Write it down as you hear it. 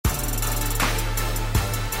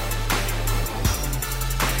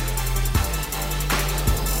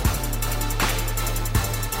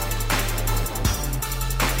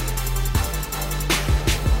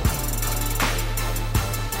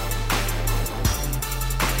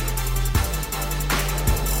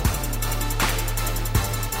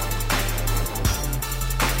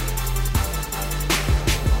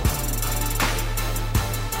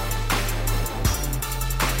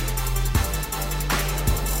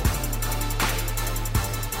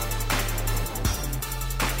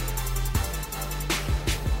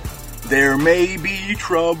There may be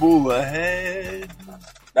trouble ahead.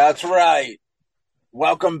 That's right.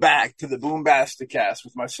 Welcome back to the Boombasticast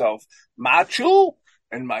with myself, Machu,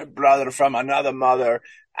 and my brother from another mother,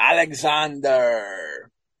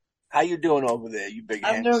 Alexander. How you doing over there, you big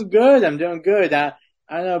hands? I'm doing good. I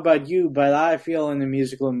don't know about you, but I feel in the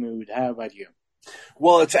musical mood. How about you?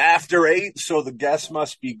 Well, it's after 8, so the guest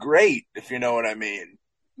must be great, if you know what I mean.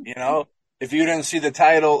 You know? If you didn't see the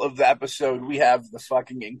title of the episode, we have the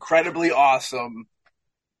fucking incredibly awesome,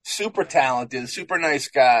 super talented, super nice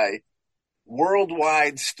guy,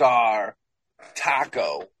 worldwide star,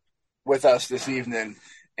 Taco, with us this evening.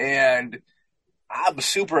 And I'm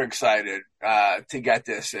super excited to get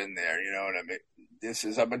this in there. You know what I mean?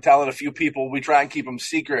 I've been telling a few people, we try and keep them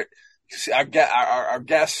secret. Our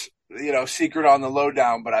guests, secret on the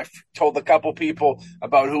lowdown, but I told a couple people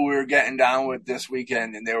about who we were getting down with this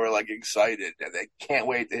weekend, and they were like excited and they can't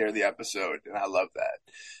wait to hear the episode. And I love that.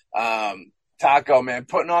 Taco, man,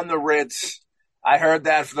 putting on the Ritz. I heard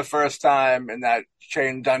that for the first time, and that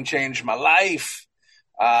changed my life.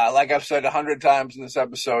 Like I've said 100 times in this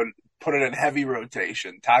episode, put it in heavy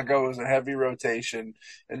rotation. Taco is a heavy rotation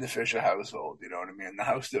in the Fisher household. You know what I mean? The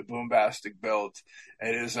house that Boombastic built,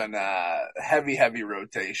 it is in heavy, heavy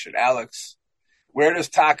rotation. Alex, where does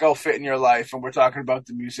Taco fit in your life? And we're talking about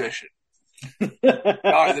the musician.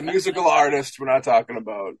 The musical artist, we're not talking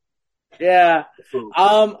about. Yeah.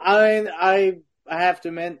 I have to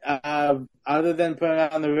admit, other than putting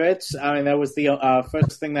on the Ritz, that was the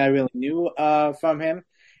first thing that I really knew from him,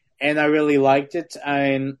 and I really liked it.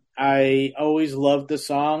 I always loved the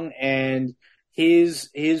song, and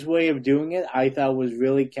his way of doing it, I thought was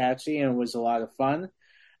really catchy and was a lot of fun.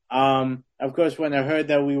 Of course, when I heard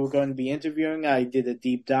that we were going to be interviewing, I did a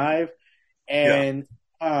deep dive, and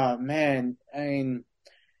man,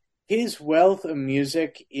 his wealth of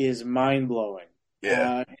music is mind blowing.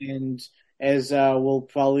 Yeah, and as we'll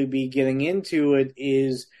probably be getting into it,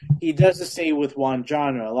 is he doesn't stay with one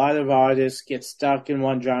genre. A lot of artists get stuck in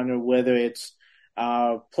one genre, whether it's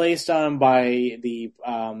placed on by the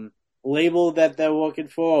label that they're working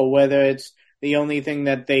for, or whether it's the only thing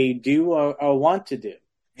that they do or want to do.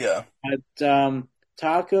 Yeah. But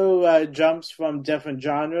Taco jumps from different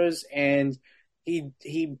genres, and he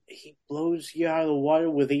blows you out of the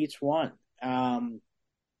water with each one.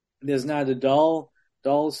 There's not a dull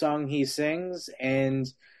song he sings, and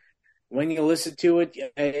when you listen to it,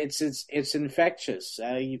 it's infectious.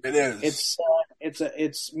 It is.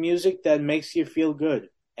 It's music that makes you feel good,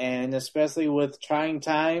 and especially with trying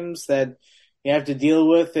times that you have to deal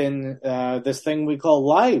with in this thing we call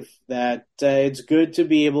life, that it's good to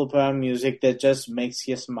be able to put on music that just makes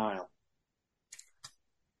you smile.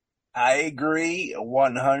 I agree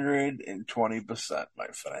 120%, my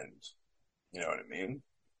friends. You know what I mean?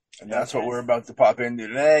 And that's what we're about to pop into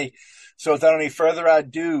today. So without any further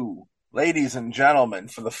ado, ladies and gentlemen,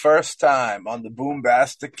 for the first time on the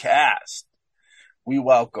Boombasticast, we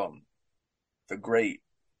welcome the great,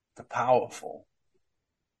 the powerful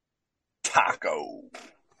Taco.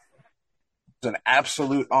 It's an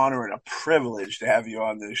absolute honor and a privilege to have you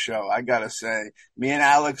on this show. I gotta say, me and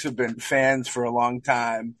Alex have been fans for a long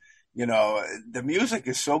time. You know, the music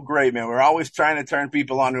is so great, man. We're always trying to turn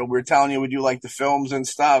people on. We're telling you we do like the films and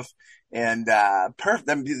stuff. And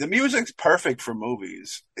the music's perfect for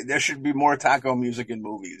movies. There should be more Taco music in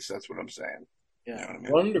movies. That's what I'm saying. Yeah, you know what I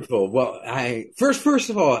mean? Wonderful. Well, first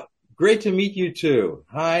of all, great to meet you too.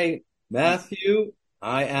 Hi, Matthew.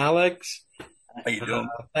 Hi, Alex. How you doing?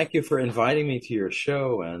 Thank you for inviting me to your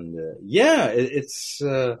show. And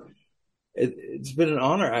it's been an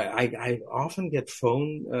honor. I often get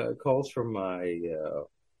phone calls from my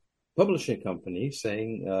publishing company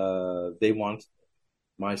saying they want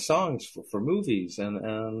my songs for movies, and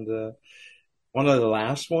one of the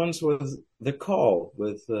last ones was The Call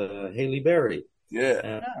with Haley Berry. Yeah,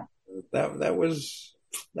 and that was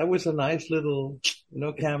a nice little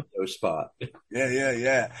cameo spot.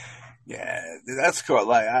 Yeah. That's cool.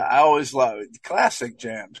 Like I always love it. Classic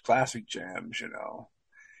jams.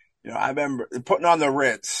 I remember putting on the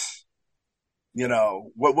Ritz. We're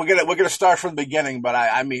gonna start from the beginning, but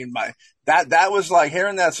I mean that was like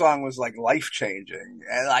hearing that song was like life changing,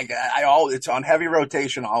 and like it's on heavy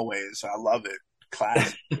rotation always. So I love it.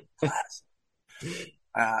 Classic.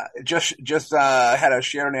 Just had a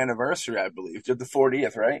shared anniversary, I believe. Did the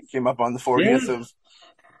 40th, right? Came up on the 40th of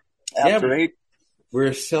After 8.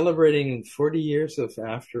 We're celebrating 40 years of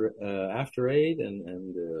After 8,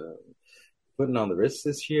 and putting on the Ritz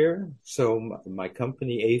this year. So my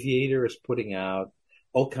company Aviator is putting out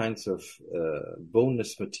all kinds of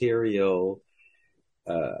bonus material,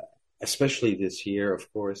 especially this year,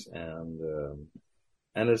 of course. And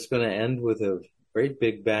and it's going to end with a great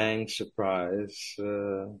big bang surprise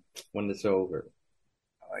when it's over.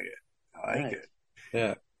 I like it. I like it.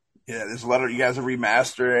 Yeah. Yeah, there's a lot of you guys are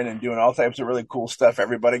remastering and doing all types of really cool stuff.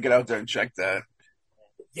 Everybody get out there and check that.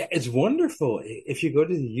 Yeah, it's wonderful. If you go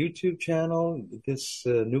to the YouTube channel, this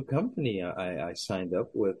new company I signed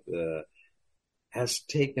up with has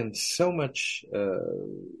taken so much, what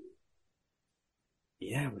do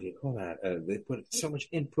you call that? They put so much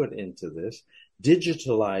input into this,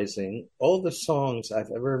 digitalizing all the songs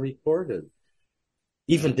I've ever recorded.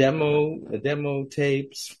 Even demo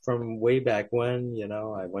tapes from way back when,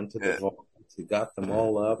 I went to the vault, got them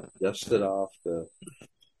all up, dusted off the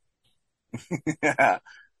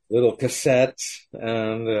little cassettes,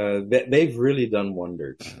 and they've really done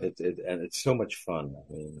wonders. And it's so much fun.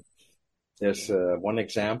 I mean, there's one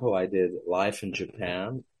example I did live in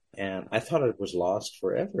Japan, and I thought it was lost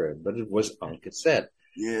forever, but it was on cassette.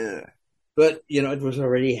 Yeah. But, it was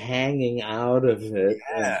already hanging out of it,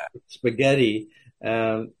 spaghetti.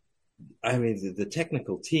 I mean, the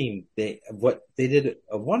technical team, they did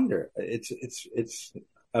a wonder. It's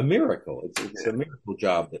a miracle. It's a miracle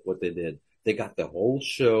job that what they did. They got the whole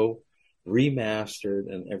show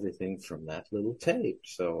remastered and everything from that little tape.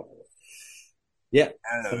 So, yeah,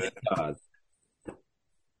 thank God.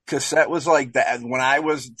 Cassette was like that when I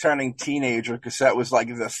was turning teenager. Cassette was like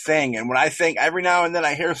the thing, and when I think every now and then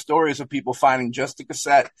I hear stories of people finding just a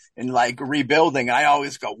cassette and like rebuilding, I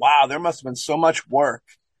always go, "Wow, there must have been so much work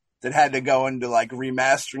that had to go into like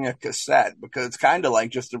remastering a cassette," because it's kind of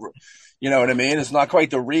like just you know what I mean? It's not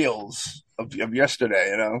quite the reels of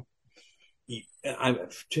yesterday,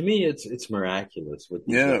 To me, it's miraculous.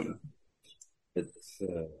 It's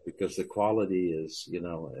because the quality is,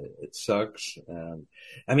 it sucks. And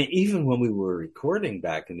I mean, even when we were recording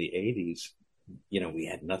back in the 80s, we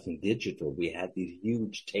had nothing digital. We had these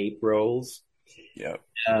huge tape rolls. Yeah.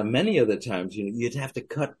 Many of the times, you'd have to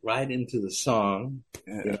cut right into the song,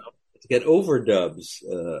 to get overdubs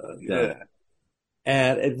done.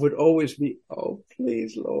 And it would always be, "Oh,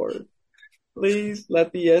 please, Lord, please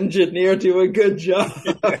let the engineer do a good job."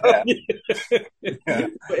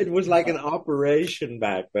 It was like an operation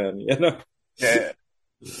back then, Yeah.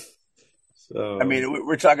 So, I mean,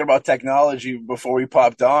 we're talking about technology before we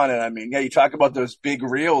popped on, and I mean, you talk about those big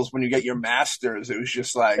reels when you get your masters. It was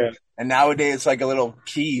just like, and nowadays it's like a little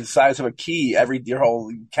key, the size of a key. Your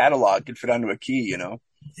whole catalog could fit onto a key,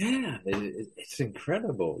 Yeah, it's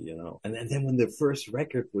incredible, And then when the first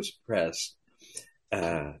record was pressed,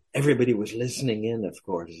 everybody was listening in, of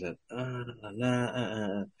course,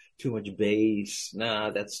 and too much bass,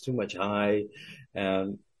 that's too much high,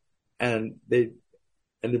 and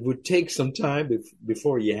it would take some time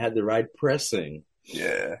before you had the right pressing.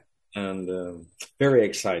 Yeah. And very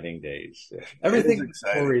exciting days. Everything is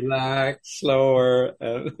more relaxed, slower.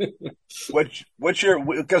 What's your,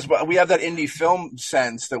 because we have that indie film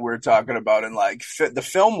sense that we're talking about, and like the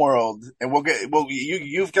film world, and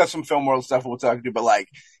you've got some film world stuff we'll talk to, but like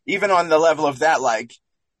even on the level of that, like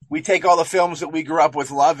we take all the films that we grew up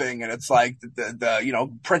with loving, and it's like the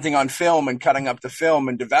printing on film and cutting up the film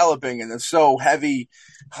and developing, and it's so heavy,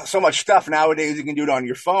 so much stuff nowadays. You can do it on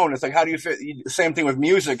your phone. It's like, how do you feel? Same thing with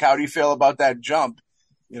music. How do you feel about that jump?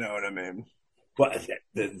 You know what I mean? Well,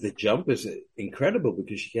 the jump is incredible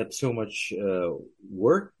because you get so much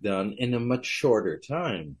work done in a much shorter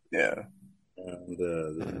time. Yeah.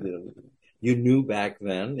 And you knew back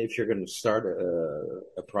then if you're going to start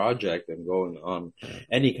a project and going on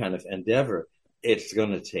any kind of endeavor, it's going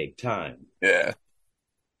to take time. Yeah.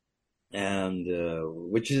 And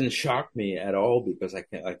which didn't shock me at all because I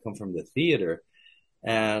come from the theater,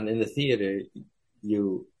 and in the theater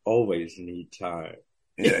you always need time.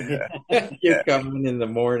 Yeah. You come in the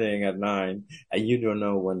morning at 9 and you don't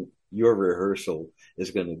know when your rehearsal is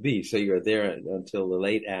going to be, so you're there until the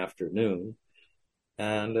late afternoon.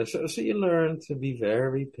 And so you learn to be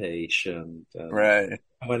very patient. Right.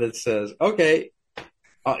 When it says, "Okay,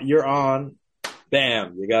 you're on,"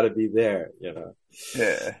 bam, you got to be there, Yeah.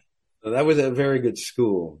 So that was a very good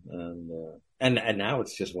school. And now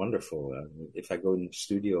it's just wonderful. If I go in the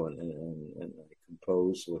studio and I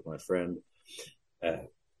compose with my friend,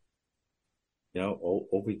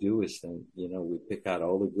 all we do is then, we pick out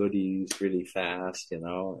all the goodies really fast,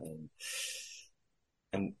 and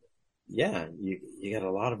yeah, you get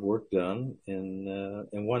a lot of work done in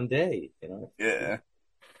one day, Yeah.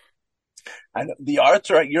 I know the arts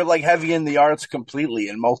you're like heavy in the arts completely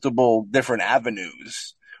in multiple different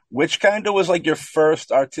avenues. Which kind of was like your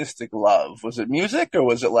first artistic love? Was it music or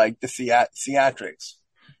was it like the theatrics?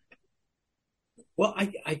 Well,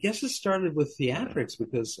 I guess it started with theatrics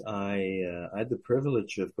because I had the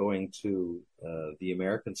privilege of going to the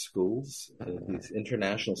American schools, these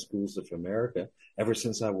international schools of America, ever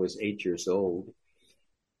since I was 8 years old.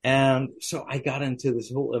 And so I got into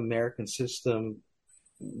this whole American system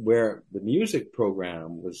where the music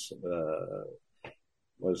program was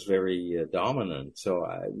very dominant. So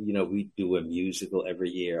we do a musical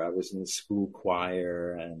every year. I was in the school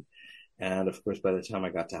choir, and of course, by the time I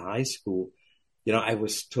got to high school, I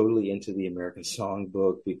was totally into the American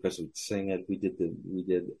Songbook because we'd sing it. We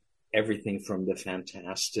did everything from the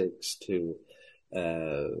Fantastics to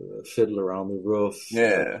Fiddler on the Roof,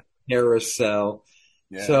 Carousel.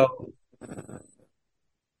 Yeah.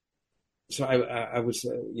 So I was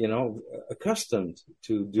accustomed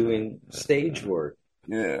to doing stage work.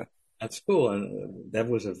 Yeah. At school, and that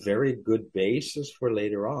was a very good basis for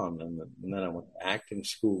later on. And then I went to acting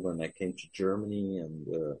school when I came to Germany,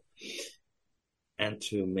 and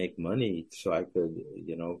to make money so I could,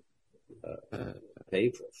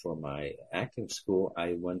 pay for my acting school.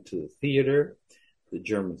 I went to the theater, the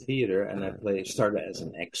German theater, and I started as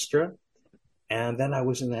an extra, and then I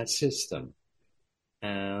was in that system.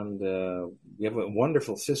 And we have a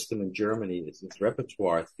wonderful system in Germany. It's this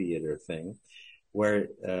repertoire theater thing, where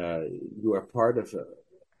you are part of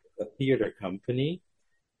a theater company,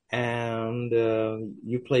 and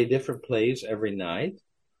you play different plays every night,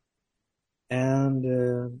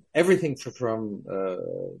 and everything from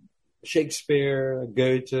Shakespeare,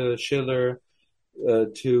 Goethe, Schiller,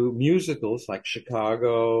 to musicals like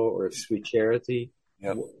Chicago or Sweet Charity.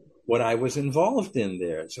 Yep. What I was involved in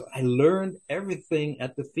there. So I learned everything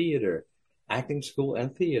at the theater, acting school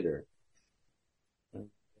and theater.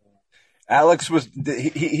 Alex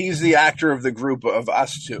he's the actor of the group of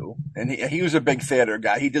us two, and he was a big theater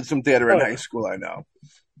guy. He did some theater in high school, I know.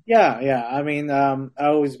 Yeah. I mean, I've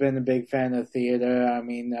always been a big fan of theater. I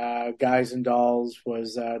mean, Guys and Dolls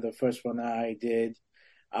was the first one I did.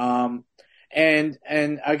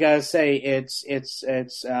 And I gotta say, it's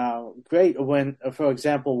great when, for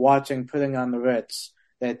example, watching Putting on the Ritz,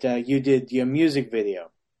 that you did your music video.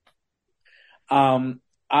 I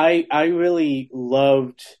really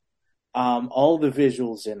loved all the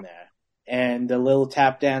visuals in there, and the little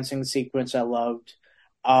tap dancing sequence I loved.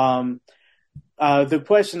 The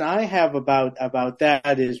question I have about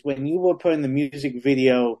that is, when you were putting the music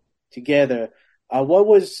video together,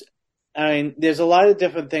 there's a lot of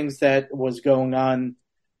different things that was going on.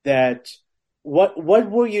 What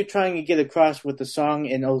were you trying to get across with the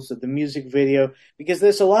song and also the music video? Because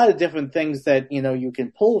there's a lot of different things that, you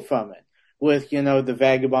can pull from it, with, the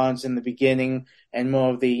vagabonds in the beginning, and more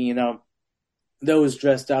of the, those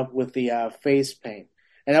dressed up with the face paint.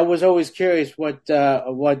 And I was always curious what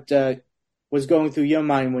was going through your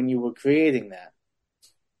mind when you were creating that.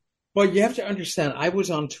 Well, you have to understand, I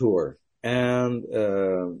was on tour, and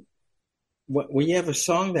when you have a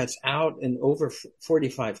song that's out in over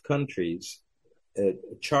 45 countries,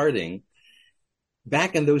 charting,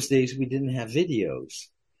 back in those days, we didn't have videos.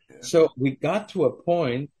 Yeah. So we got to a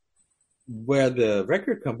point where the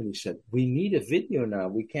record company said, we need a video now.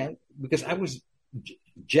 We can't, because I was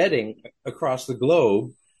jetting across the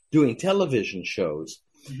globe doing television shows.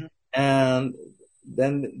 Mm-hmm. And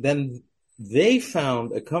then they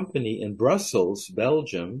found a company in Brussels,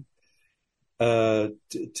 Belgium, to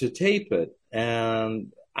tape it.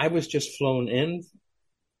 And I was just flown in.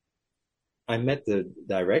 I met the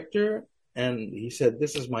director, and he said,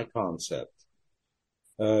 this is my concept.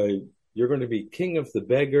 You're going to be king of the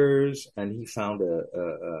beggars. And he found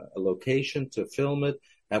a location to film it.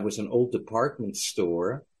 That was an old department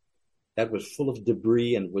store that was full of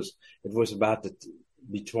debris, and it was about to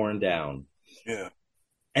be torn down. Yeah.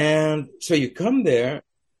 And so you come there,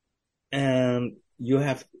 and you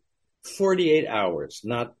have 48 hours,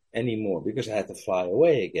 not anymore, because I had to fly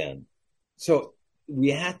away again. So we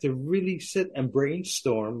had to really sit and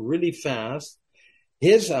brainstorm really fast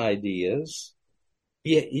his ideas.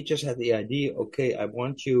 He just had the idea, okay, I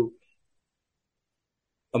want you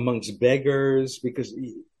amongst beggars, because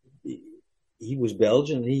he was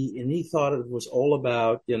Belgian, and he thought it was all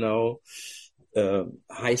about,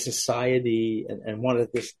 high society, and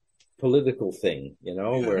wanted this political thing,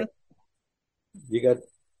 mm-hmm. where you got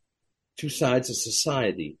two sides of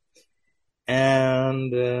society.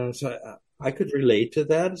 And so I could relate to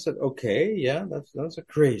that. I said, okay, yeah, that's a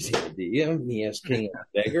crazy idea. Me as king of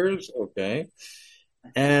beggars, okay.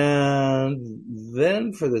 And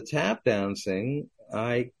then for the tap dancing,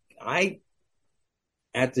 I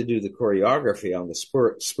had to do the choreography on the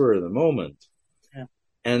spur of the moment. Yeah.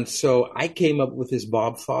 And so I came up with this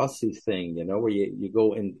Bob Fosse thing, where you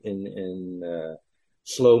go in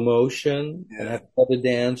slow motion and Yeah. have other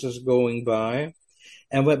dancers going by.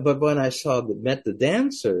 But when I met the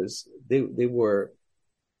dancers, they were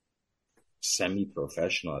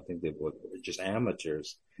semi-professional. I think they were just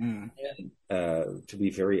amateurs. Mm. To be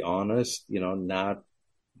very honest, not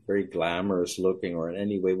very glamorous looking or in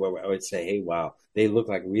any way where I would say, hey, wow, they look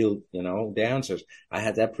like real, dancers. I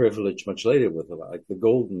had that privilege much later with like the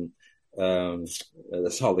golden,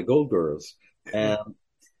 that's called the Gold Girls. And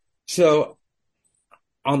so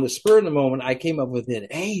on the spur of the moment, I came up with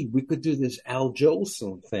it. Hey, we could do this Al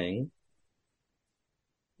Jolson thing.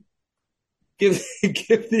 Give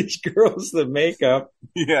these girls the makeup.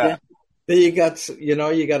 Yeah. Then you got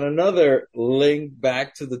another link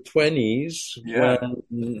back to the 20s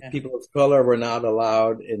when people of color were not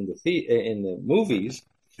allowed in the movies.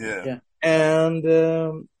 Yeah. And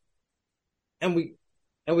we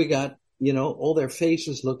got, all their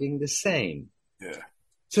faces looking the same. Yeah.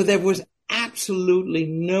 So there was absolutely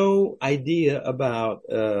no idea about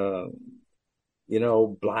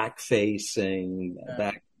black facing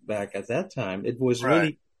back at that time. It was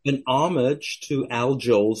really an homage to Al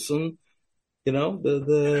Jolson,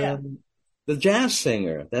 the jazz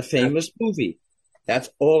singer, that famous movie. That's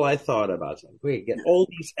all I thought about. It's like, wait, get all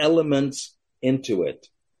these elements into it.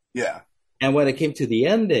 Yeah. And when it came to the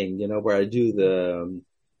ending, where I do the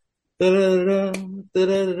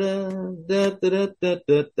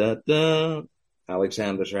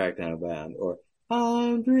Alexander's Ragtime Band, or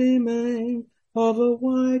I'm dreaming of a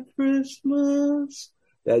white Christmas.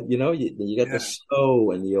 That you got the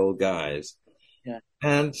slow and the old guys,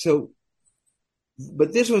 and so,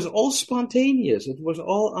 but this was all spontaneous. It was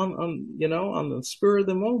all on the spur of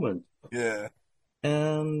the moment. Yeah,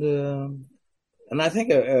 and I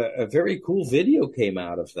think a very cool video came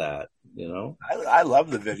out of that. I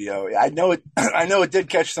love the video. I know it. I know it did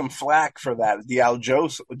catch some flack for that, the Al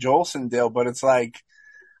Jolson deal, but it's like,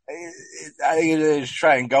 I think they just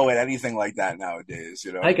try and go at anything like that nowadays.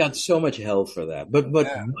 I got so much hell for that, but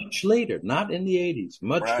much later, not in the 80s,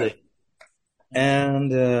 much later.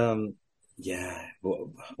 And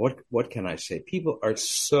what can I say? People are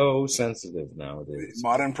so sensitive nowadays.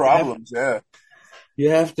 Modern problems, You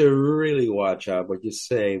have to really watch out what you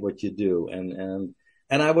say, what you do, and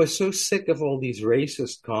I was so sick of all these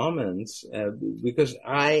racist comments because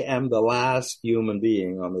I am the last human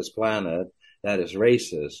being on this planet that is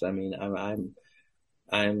racist. I mean, I'm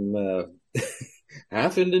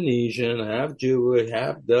half Indonesian, half Jewish,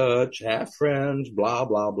 half Dutch, half French, blah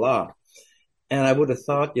blah blah. And I would have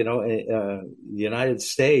thought, the United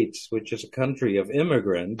States, which is a country of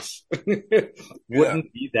immigrants,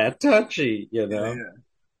 wouldn't be that touchy,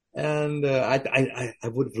 And I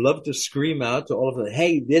would have loved to scream out to all of them,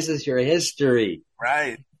 "Hey, this is your history."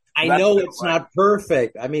 Right. I know it's not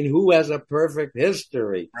perfect. I mean, who has a perfect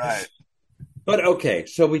history? Right. But okay,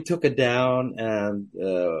 so we took it down and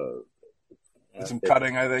some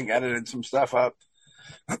cutting, I think, edited some stuff up.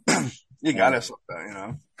 You got us,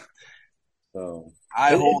 So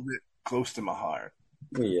I hold it close to my heart.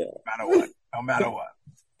 Yeah. No matter what.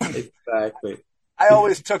 Exactly. I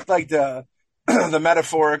always took like the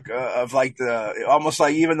metaphoric of like almost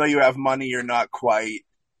like, even though you have money, you're not quite,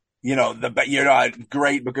 you're not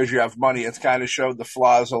great because you have money. It's kind of showed the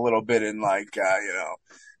flaws a little bit in like, I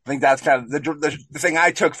think that's kind of the thing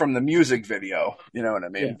I took from the music video. You know what I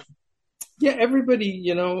mean? Yeah, everybody,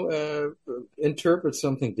 interprets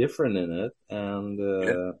something different in it. And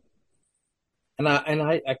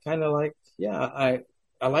I kind of like, I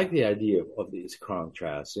like the idea of these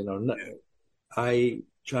contrasts. I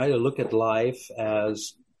try to look at life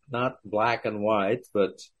as not black and white,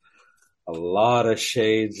 but a lot of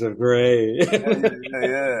shades of gray.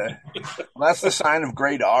 Yeah. Well, that's the sign of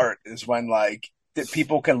great art, is when like that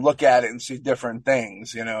people can look at it and see different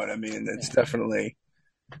things. You know what I mean? It's definitely.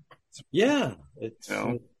 Yeah. It's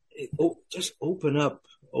just open up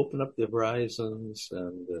the horizons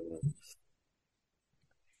and.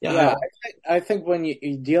 I think when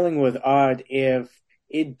you're dealing with art, if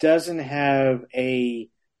it doesn't have a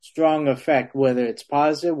strong effect, whether it's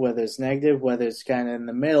positive, whether it's negative, whether it's kind of in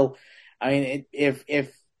the middle, I mean, if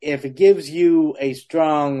it gives you a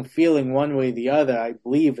strong feeling one way or the other, I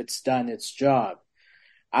believe it's done its job.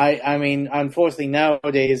 I mean, unfortunately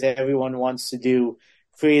nowadays everyone wants to do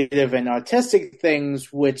creative and artistic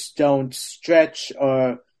things which don't stretch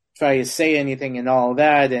or try to say anything and all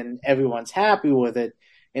that, and everyone's happy with it.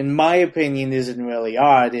 In my opinion, isn't really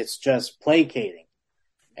art. It's just placating.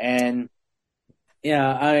 And,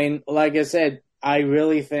 I mean, like I said, I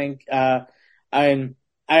really think, I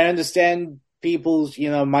understand people's,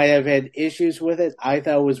 might have had issues with it. I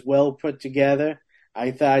thought it was well put together.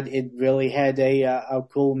 I thought it really had a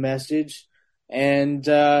cool message. And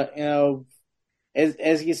as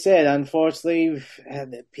you said, unfortunately,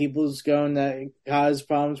 people's going to cause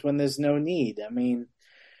problems when there's no need. I mean,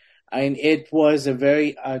 it was a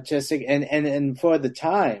very artistic and for the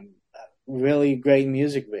time, really great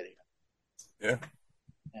music video. Yeah.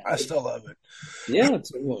 I still love it. Yeah,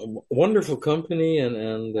 it's a wonderful company,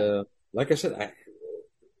 and like I said,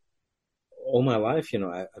 all my life,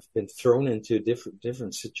 I've been thrown into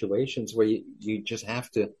different situations where you just have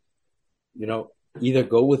to, either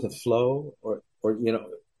go with the flow or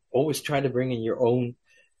always try to bring in your own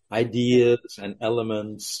ideas and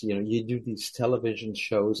elements. You do these television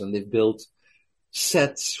shows, and they've built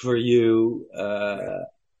sets for you.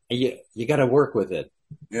 You got to work with it.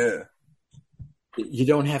 Yeah. You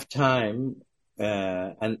don't have time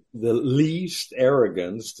and the least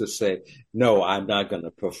arrogance to say, no, I'm not going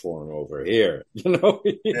to perform over here.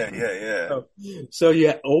 Yeah. So you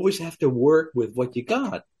always have to work with what you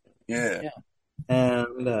got. Yeah.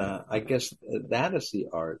 And I guess that is the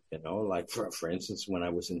art, like for instance, when I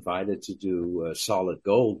was invited to do Solid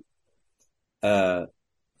Gold, they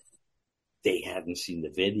hadn't seen the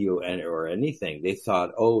video or anything. They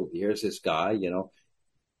thought, oh, here's this guy,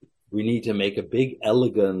 we need to make a big,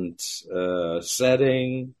 elegant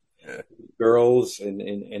setting, girls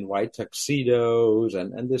in white tuxedos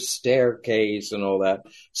and this staircase and all that.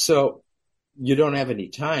 So you don't have any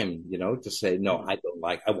time, to say, no, I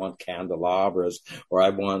want candelabras or I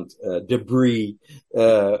want debris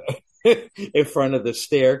in front of the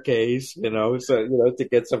staircase, so, to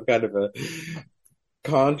get some kind of a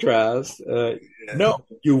contrast. No,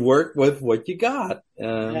 you work with what you got,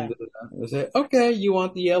 and say, okay, you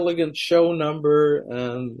want the elegant show number,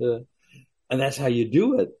 and that's how you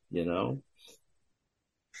do it, you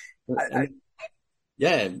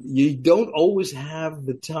don't always have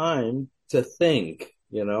the time to think,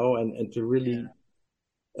 and to really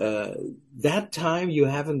that time you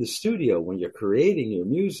have in the studio when you're creating your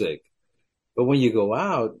music, but when you go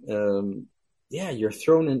out, you're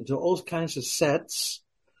thrown into all kinds of sets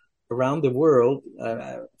around the world.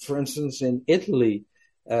 For instance, in Italy,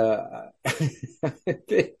 it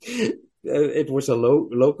was a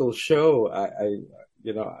local show. I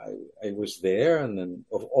was there, and then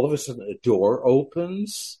all of a sudden a door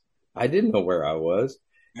opens. I didn't know where I was.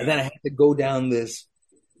 And then I had to go down this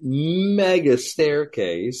mega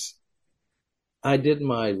staircase. I did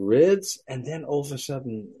my Ritz, and then all of a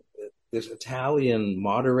sudden this Italian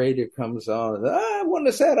moderator comes on.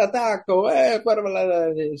 Buonasera, taco.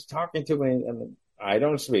 He's talking to me, and I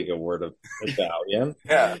don't speak a word of Italian.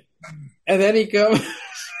 Yeah. And then he comes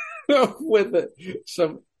with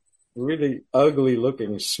some really ugly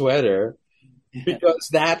looking sweater, because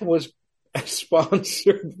that was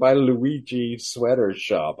sponsored by Luigi Sweater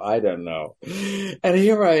Shop. I don't know. And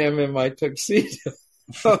here I am in my tuxedo.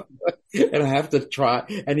 And I have to try,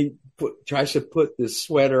 and he tries to put this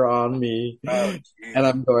sweater on me, and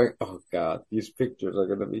I'm going, oh God, these pictures are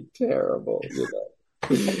going to be terrible,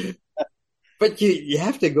 But you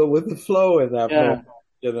have to go with the flow in that moment,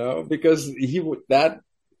 because that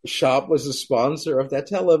shop was a sponsor of that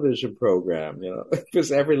television program,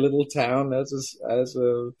 because every little town has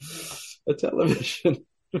a television.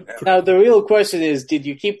 Now the real question is, did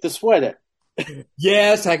you keep the sweater?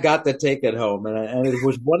 Yes, I got to take it home, and it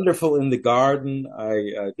was wonderful in the garden. I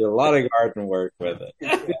did a lot of garden work with it.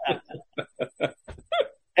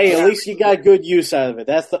 Hey, at least you got good use out of it.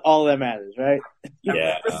 That's all that matters, right?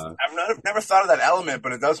 Yeah. I've never thought of that element,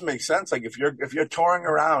 but it does make sense. Like if you're touring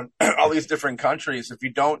around all these different countries, if you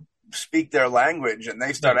don't speak their language and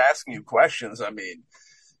they start asking you questions, I mean,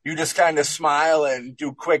 you just kind of smile and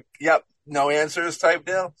do quick, yep, no answers type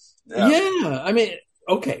deal. Yeah. I mean,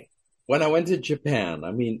 okay. When I went to Japan,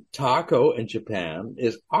 taco in Japan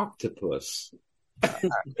is octopus.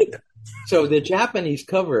 So the Japanese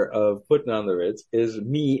cover of Puttin on the Ritz is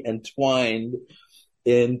me entwined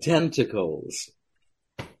in tentacles.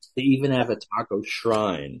 They even have a taco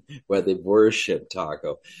shrine where they worship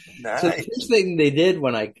taco. Nice. So the first thing they did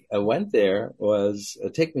when I went there was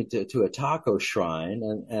take me to a taco shrine.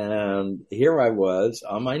 And here I was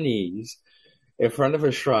on my knees in front of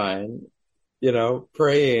a shrine,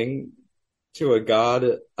 praying to a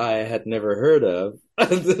god I had never heard of,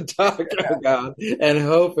 the taco god, and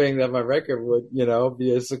hoping that my record would,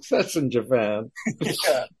 be a success in Japan.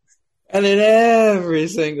 Yeah. And in every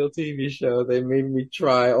single TV show, they made me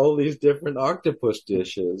try all these different octopus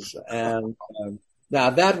dishes. And now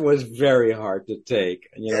that was very hard to take.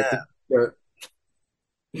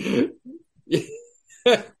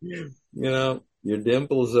 Your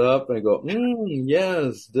dimples up and go,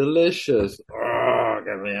 yes, delicious. Oh,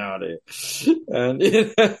 get me out of here. And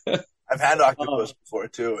I've had octopus before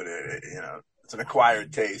too, and It's an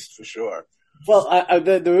acquired taste for sure. Well,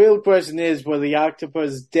 the real question is, were the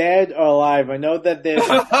octopus dead or alive? I know that there's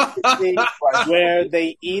a scene where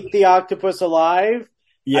they eat the octopus alive.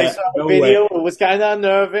 Yeah, I saw a video. It was kind of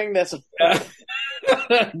unnerving.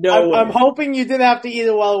 I'm hoping you didn't have to eat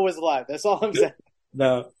it while it was alive. That's all I'm saying.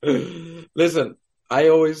 No. Listen, I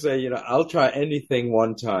always say, I'll try anything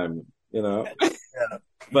one time, Yeah.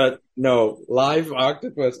 But no, live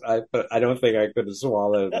octopus, I don't think I could have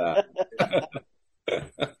swallowed that.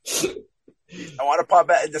 I want to pop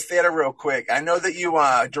back into theater real quick. I know that you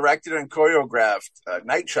directed and choreographed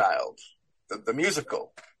Night Child, the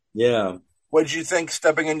musical. Yeah. What did you think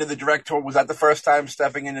stepping into the director? Was that the first time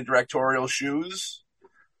stepping into directorial shoes?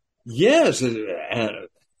 Yes. And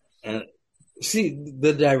see,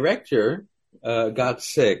 the director got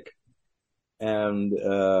sick, and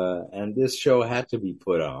this show had to be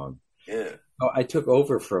put on. Yeah. So I took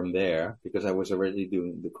over from there because I was already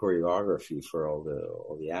doing the choreography for all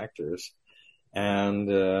the actors. And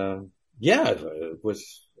it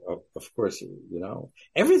was, of course,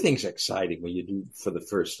 everything's exciting when you do for the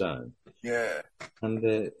first time. Yeah.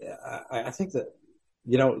 And I think that,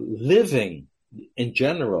 living in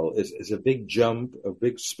general is a big jump, a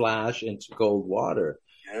big splash into cold water.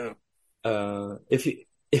 Yeah.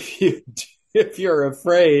 If you're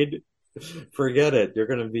afraid, forget it. You're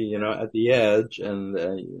going to be, at the edge, and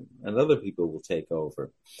other people will take over.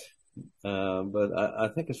 But I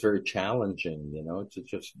think it's very challenging, to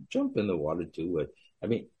just jump in the water, do it. I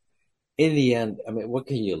mean, in the end, what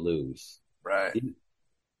can you lose? Right.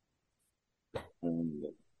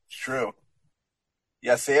 It's true.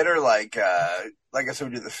 Yeah, theater, like I said,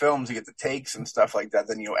 we do the films, you get the takes and stuff like that,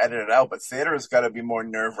 then you edit it out. But theater has got to be more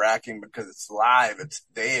nerve-wracking because it's live, it's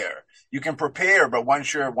there. You can prepare, but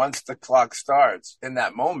once the clock starts, in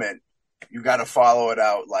that moment, you got to follow it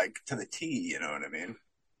out like to the T. You know what I mean?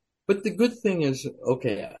 But the good thing is,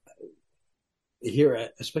 okay, here,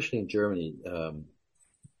 especially in Germany,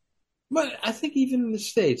 but I think even in the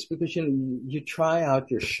States, because you try out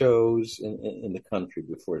your shows in the country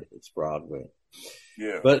before it hits Broadway.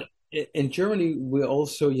 Yeah. But in Germany, we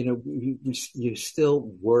also, you still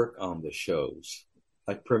work on the shows.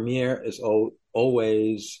 Like premiere is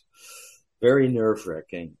always very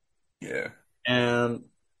nerve-wracking. Yeah. And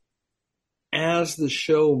as the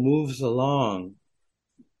show moves along,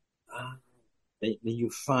 you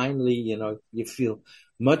finally, you feel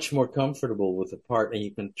much more comfortable with the part, and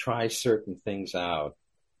you can try certain things out.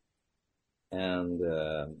 And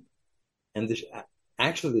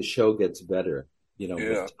actually, the show gets better,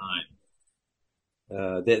 with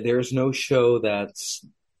time. There's no show that's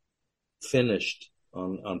finished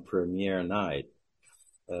on premiere night.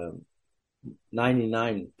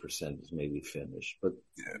 99% is maybe finished, but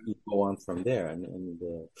you go on from there,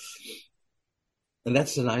 and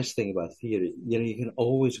that's the nice thing about theater. You can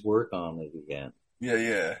always work on it again. Yeah,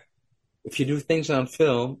 yeah. If you do things on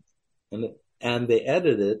film and they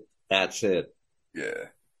edit it, that's it. Yeah,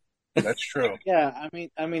 that's true. Yeah,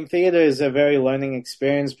 I mean, theater is a very learning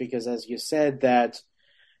experience because, as you said, that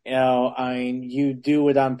you do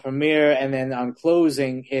it on premiere and then on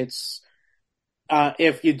closing, it's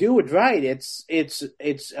if you do it right, it's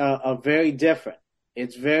very different.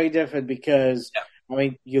 It's very different because. Yeah.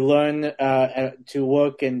 You learn to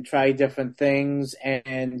work and try different things,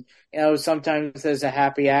 and sometimes there's a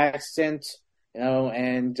happy accident,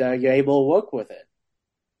 and you're able to work with it.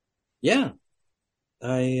 Yeah,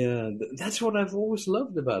 that's what I've always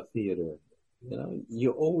loved about theater.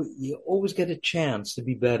 You always get a chance to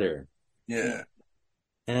be better. Yeah,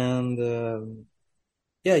 and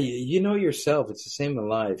you know yourself. It's the same in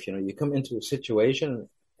life. You come into a situation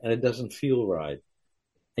and it doesn't feel right.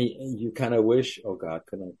 And you kind of wish, oh God,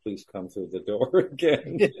 can I please come through the door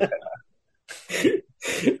again? Yeah.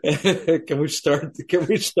 Can we start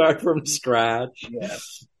from scratch? Yeah.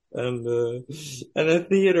 And in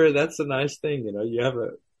theater, that's a nice thing,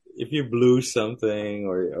 if you blew something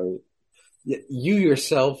or you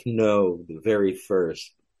yourself know the very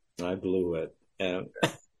first, I blew it. And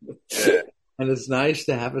it's nice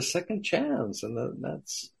to have a second chance. And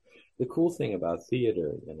that's the cool thing about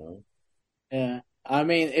theater, Yeah.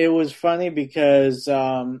 It was funny because,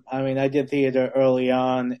 I did theater early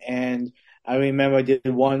on, and I remember I did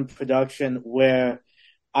one production where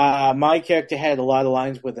my character had a lot of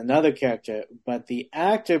lines with another character, but the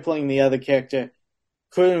actor playing the other character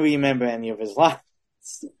couldn't remember any of his lines.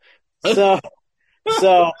 So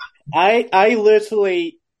I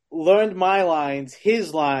literally learned my lines,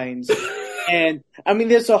 his lines, and,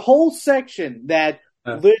 there's a whole section that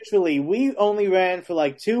literally we only ran for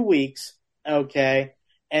like 2 weeks. Okay.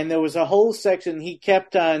 And there was a whole section he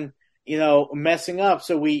kept on, messing up.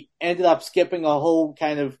 So we ended up skipping a whole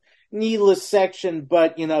kind of needless section,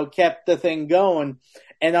 but, kept the thing going.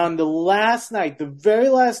 And on the last night, the very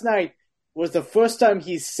last night, was the first time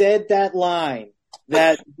he said that line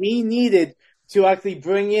that we needed to actually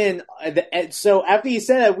bring in. So after he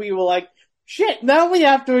said it, we were like, shit, now we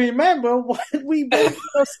have to remember what we've been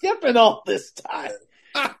skipping all this time.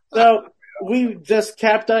 So we just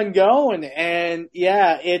kept on going. And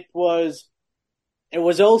yeah, it was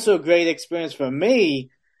also a great experience for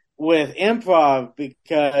me with improv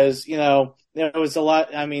because, there was a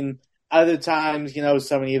lot, other times,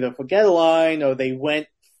 someone either forget a line or they went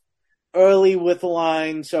early with the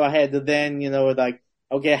line. So I had to then,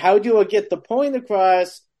 okay, how do I get the point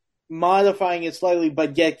across, modifying it slightly,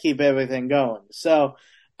 but yet keep everything going? So,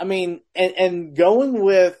 and going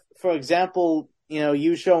with, for example,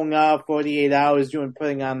 you showing up 48 hours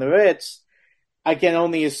putting on the Ritz, I can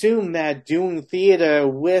only assume that doing theater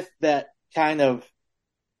with that kind of,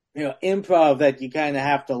 improv that you kind of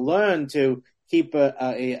have to learn to keep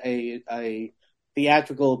a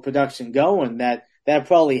theatrical production going, that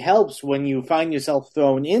probably helps when you find yourself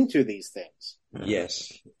thrown into these things.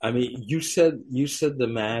 Yes. You said the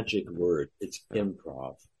magic word. It's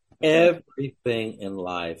improv. Everything in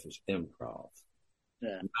life is improv.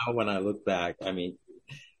 Yeah. Now when I look back,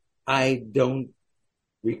 I don't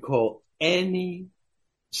recall any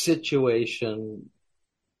situation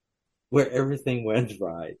where everything went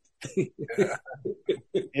right.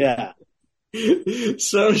 Yeah.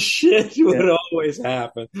 So shit would always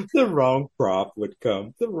happen. The wrong prop would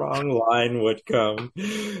come. The wrong line would come.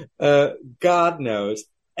 God knows.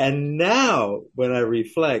 And now when I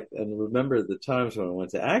reflect and remember the times when I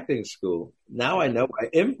went to acting school, now I know why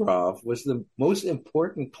improv was the most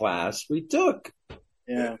important class we took.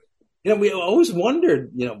 Yeah. We always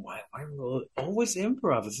wondered, why always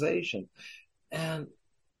improvisation? And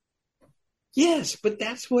yes, but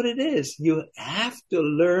that's what it is. You have to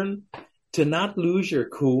learn to not lose your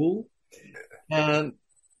cool. And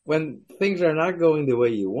when things are not going the way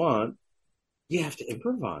you want, you have to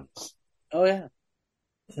improvise. Oh, yeah.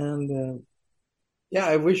 And,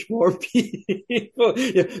 I wish more people,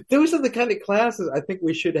 those are the kind of classes I think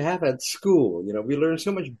we should have at school. We learn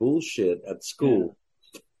so much bullshit at school.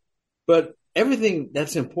 Yeah. But everything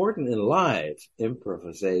that's important in life,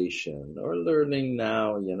 improvisation or learning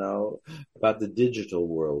now, about the digital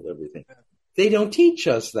world, everything. They don't teach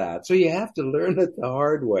us that, so you have to learn it the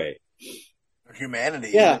hard way.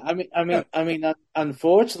 Humanity. Yeah,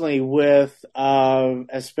 unfortunately, with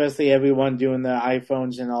especially everyone doing the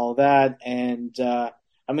iPhones and all that, and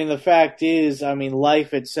the fact is,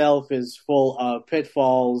 life itself is full of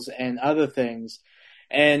pitfalls and other things.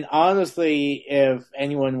 And honestly, if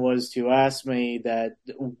anyone was to ask me that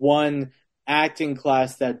one acting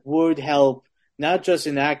class that would help, not just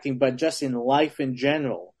in acting, but just in life in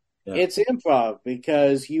general, it's improv,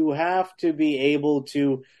 because you have to be able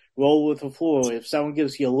to roll with the floor. If someone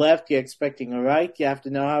gives you a left, you're expecting a right, you have to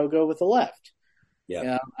know how to go with the left.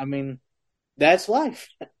 Yeah. That's life.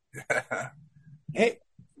 Hey,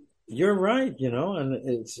 you're right, and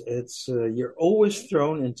it's you're always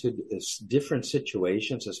thrown into different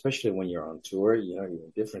situations, especially when you're on tour, you're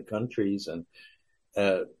in different countries, and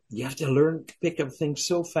you have to learn to pick up things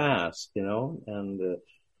so fast, and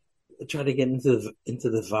try to get into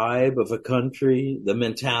the vibe of a country, the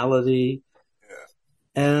mentality.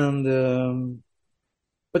 Yeah. And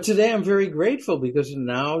but today I'm very grateful because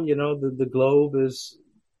now, the globe is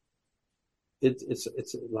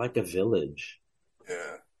it's like a village.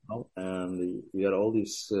 Yeah. And you got all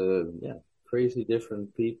these crazy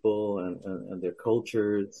different people and their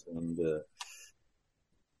cultures and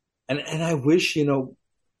I wish,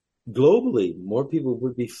 globally, more people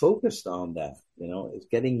would be focused on that. It's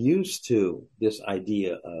getting used to this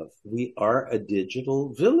idea of we are a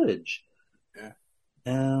digital village. Yeah.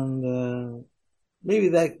 And maybe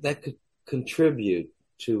that could contribute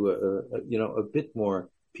to a bit more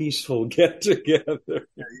peaceful get together.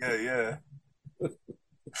 Yeah.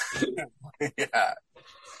 Yeah.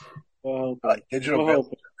 Well, digital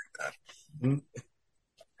village.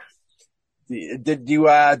 Did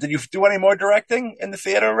you do any more directing in the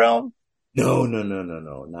theater realm? No.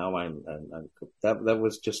 Now I'm that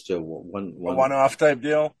was just a one-off type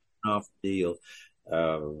deal. Off deal.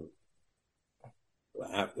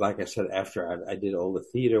 Like I said, after I did all the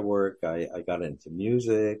theater work, I got into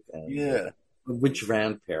music, and which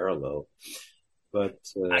ran parallel. But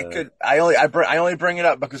I only bring it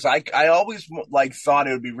up because I always thought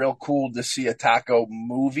it would be real cool to see a taco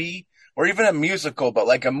movie. Or even a musical, but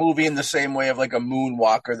like a movie in the same way of like a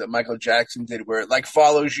Moonwalker that Michael Jackson did, where it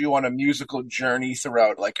follows you on a musical journey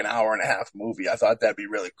throughout like an hour and a half movie. I thought that'd be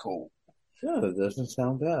really cool. Yeah, that doesn't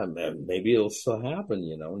sound bad. Maybe it'll still happen,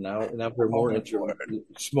 Now we're I'm more hoping into for it.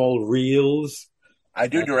 small reels. I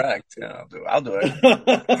do direct. Yeah, I'll do it.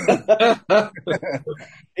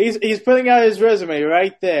 He's putting out his resume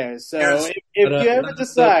right there. So Yes. if you ever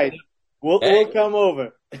decide, Hey, we'll come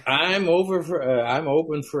over. I'm open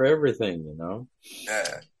for everything,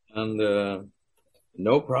 Yeah. and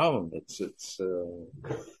no problem.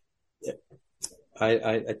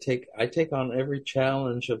 I take on every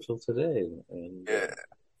challenge until today, and Yeah.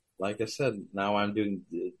 like I said, now I'm doing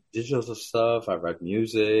digital stuff. I write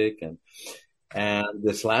music, and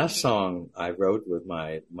this last song I wrote with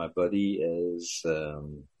my buddy is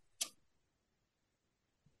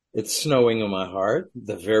 "It's Snowing in My Heart,"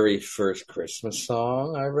 the very first Christmas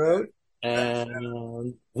song I wrote,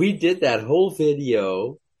 and we did that whole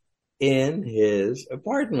video in his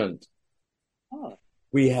apartment. Oh.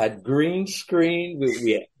 We had green screen.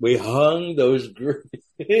 We hung those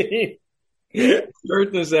green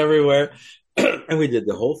curtains everywhere, and we did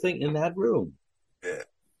the whole thing in that room. Yeah.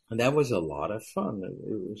 And that was a lot of fun.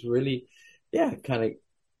 It was really, yeah,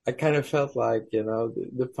 I kind of felt like,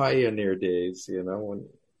 the pioneer days, when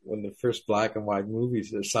the first black and white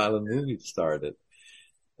movies, the silent movies started.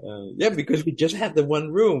 Yeah, because we just had the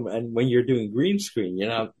one room, and when you're doing green screen,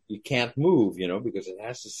 you can't move, because it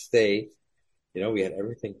has to stay. We had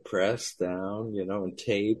everything pressed down, and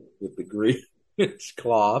taped with the green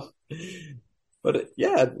cloth. But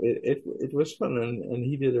it was fun, and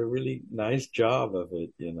he did a really nice job of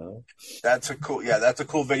it, That's a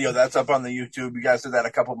cool video. That's up on the YouTube. You guys did that a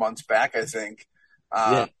couple months back, I think.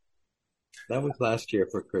 Yeah, that was last year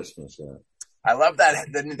for Christmas. Yeah, I love that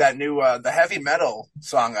new the heavy metal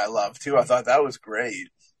song. I love too. I thought that was great.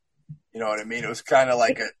 You know what I mean? It was kind of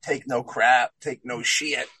like a take no crap, take no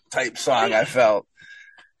shit type song. I felt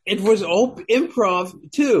it was all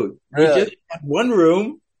improv too. Really? We just had one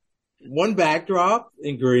room, one backdrop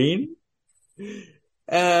in green,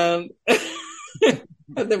 and and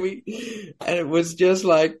it was just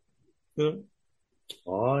like,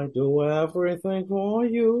 I do everything for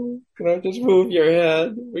you. Just move your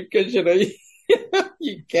head because you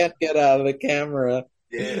can't get out of the camera.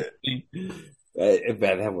 Yeah.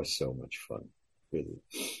 That was so much fun, really.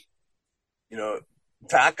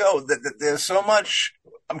 Taco, there's so much.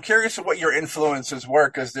 I'm curious of what your influences were,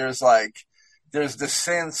 because there's the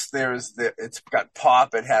synths, it's got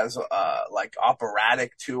pop, it has like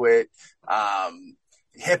operatic to it,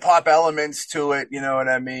 hip hop elements to it. You know what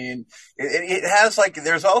I mean? It has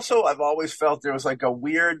there's also, I've always felt there was like a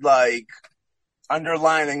weird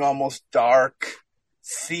underlining, almost dark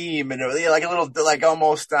theme, and like a little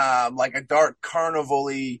almost like a dark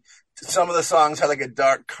carnival-y. Some of the songs had like a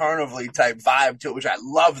dark carnival-y type vibe to it, which I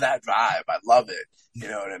love that vibe. I love it. You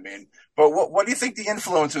know what I mean? But what do you think the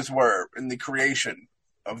influences were in the creation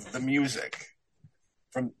of the music?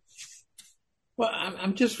 Well,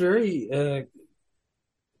 I'm just very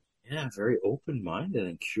very open-minded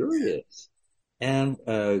and curious. And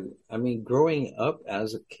growing up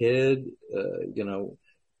as a kid,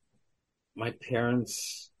 my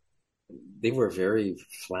parents, they were very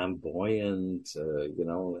flamboyant,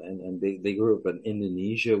 and they grew up in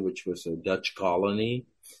Indonesia, which was a Dutch colony.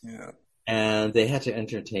 Yeah. And they had to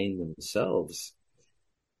entertain themselves.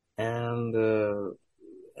 And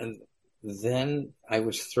then I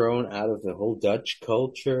was thrown out of the whole Dutch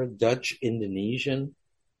culture, Dutch Indonesian,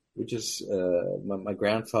 which is, my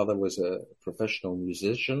grandfather was a professional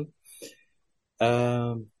musician.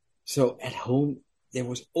 So at home, there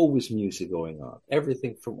was always music going on.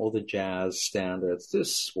 Everything from all the jazz standards to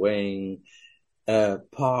swing,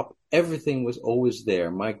 pop, everything was always there.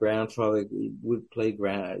 My grandfather would play,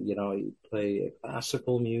 he'd play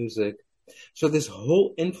classical music. So this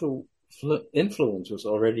whole influence was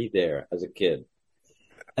already there as a kid.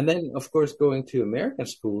 And then, of course, going to American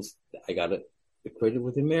schools, I got it equated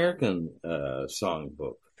with American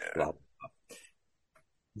songbook. Blah, blah, blah.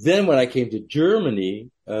 Then when I came to Germany,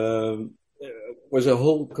 was a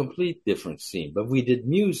whole complete different scene. But we did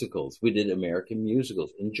musicals. We did American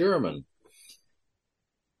musicals in German.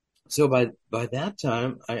 So by that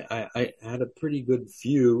time, I had a pretty good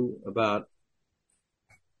view about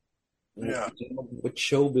what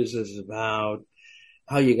showbiz is about,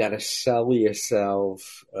 how you got to sell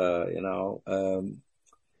yourself, bring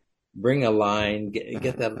a line,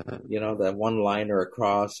 get that, that one-liner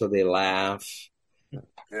across so they laugh.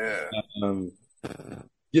 Yeah.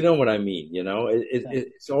 You know what I mean?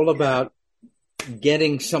 It's all about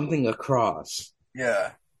getting something across.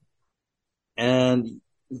 Yeah. And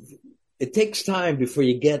it takes time before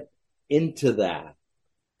you get into that.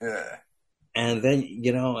 Yeah. And then,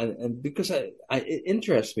 and because it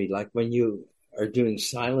interests me, like when you are doing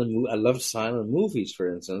silent. I love silent movies,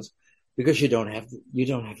 for instance, because you don't have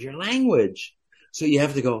your language, so you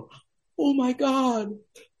have to go, oh my God,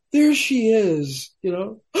 there she is,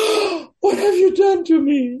 what have you done to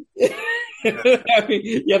me? I mean,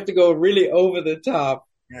 you have to go really over the top.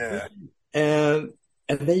 Yeah. And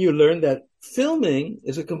then you learn that filming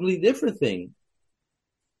is a completely different thing.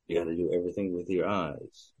 You got to do everything with your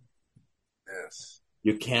eyes. Yes.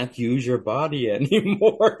 You can't use your body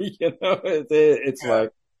anymore. It's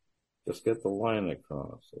like, just get the line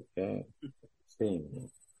across, okay? Don't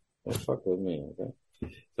fuck with me, okay?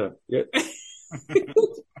 So you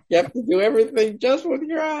have to do everything just with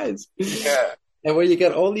your eyes. Yeah. And when you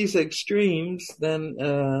get all these extremes, then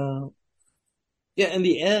in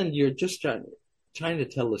the end, you're just trying to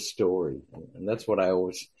tell a story, and that's what I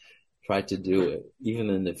always try to do. Even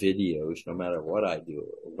in the videos, no matter what I do,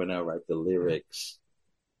 when I write the lyrics,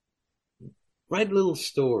 write little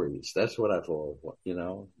stories. That's what I've always,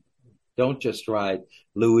 Don't just write,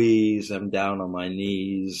 Louise, I'm down on my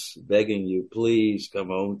knees, begging you, please come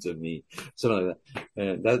home to me. Something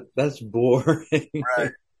like that. That's boring.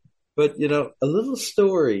 Right. But, a little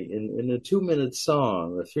story in a 2-minute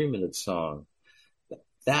song or 3-minute song,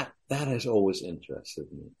 that has always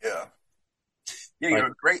interested me. Yeah. Yeah, you're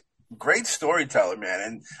a great storyteller, man.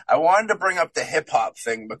 And I wanted to bring up the hip hop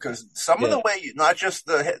thing because some of the way, not just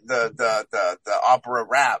the opera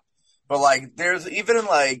rap, but like there's even in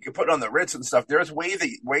like put on the Ritz and stuff, there's ways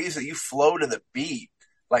that you flow to the beat,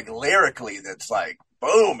 like lyrically, that's like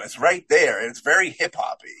boom, it's right there. And it's very hip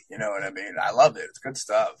hoppy. You know what I mean? I love it. It's good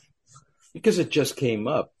stuff. Because it just came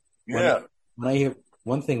up. Yeah. When I hear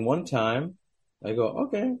one thing one time, I go,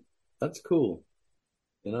 okay, that's cool.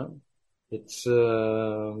 It's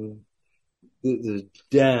the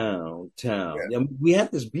downtown. Yeah. We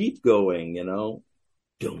had this beat going, dum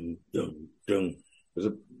dum dum. There's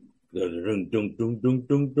a dum dum dum dum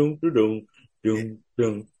dum dum dum dum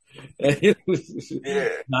dum. It was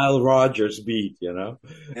Nile Rodgers beat, Yeah.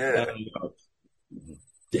 And,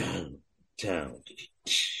 downtown,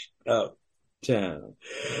 uptown,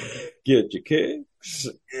 get your kicks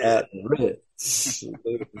at Ritz.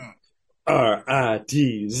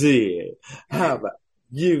 RITZ. How about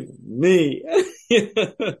you, me?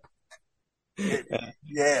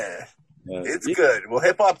 Yeah. It's good. Well,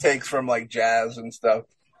 hip hop takes from like jazz and stuff.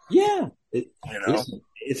 Yeah.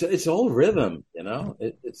 It's all rhythm,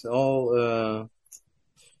 it's all,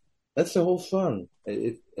 that's the whole fun.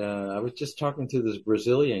 I was just talking to this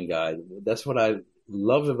Brazilian guy. That's what I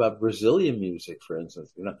love about Brazilian music, for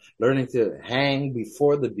instance, learning to hang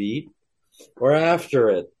before the beat or after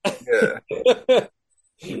it. Yeah.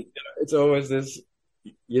 It's always this,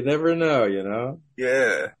 you never know,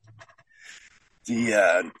 Yeah.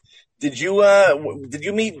 Did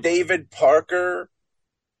you meet David Parker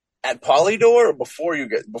at Polydor or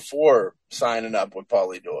before signing up with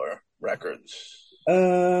Polydor Records?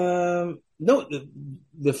 No,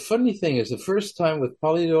 the funny thing is the first time with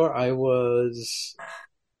Polydor,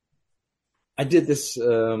 I did this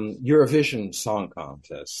Eurovision Song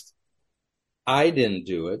Contest. I didn't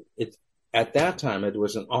do it. At that time, it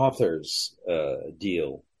was an author's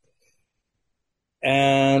deal.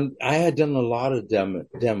 And I had done a lot of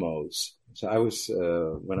demos. So I was,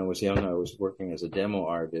 when I was young, I was working as a demo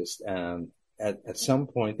artist. And at some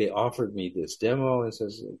point, they offered me this demo and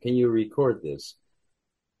says, can you record this?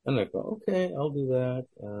 And I go, okay, I'll do that.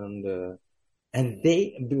 And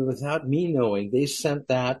they, without me knowing, they sent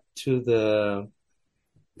that to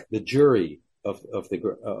the jury of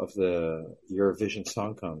the Eurovision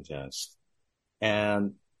Song Contest.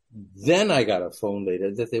 And then I got a phone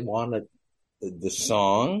later that they wanted the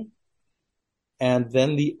song, and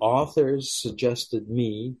then the authors suggested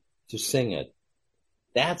me to sing it.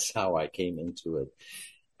 That's how I came into it.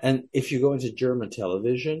 And if you go into German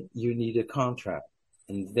television, you need a contract.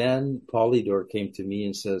 And then Polydor came to me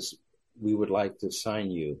and says, we would like to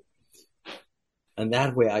sign you. And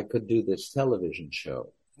that way I could do this television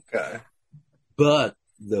show. Okay. But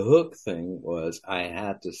the hook thing was I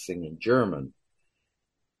had to sing in German.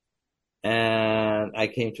 And I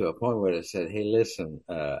came to a point where I said, hey, listen,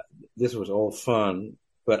 this was all fun,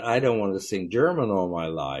 but I don't want to sing German all my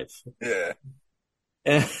life. Yeah.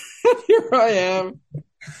 And here I am.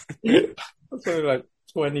 I'm something like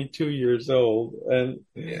 22 years old. And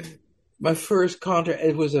my first contract,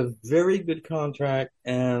 it was a very good contract.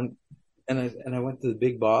 And I went to the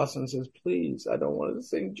big boss and says, please, I don't want to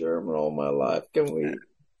sing German all my life. Can we?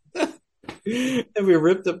 And we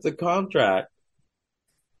ripped up the contract.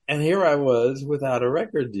 And here I was without a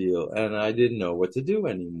record deal, and I didn't know what to do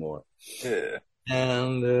anymore. Yeah.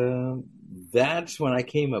 And that's when I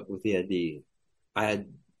came up with the idea. I had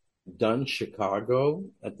done Chicago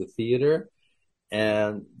at the theater,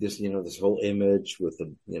 and this whole image with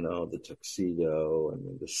the tuxedo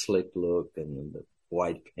and the slick look and the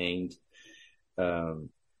white paint.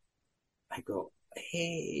 I go,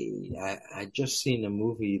 hey, I just seen a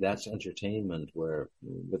movie that's entertainment where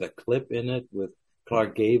with a clip in it with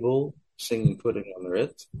Clark Gable singing "Puttin" on the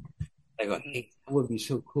Ritz. I go, hey, that would be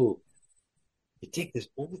so cool. You take this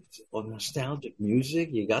old nostalgic music,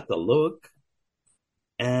 you got the look,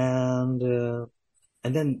 and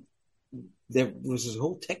then there was this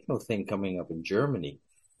whole techno thing coming up in Germany.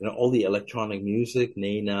 All the electronic music,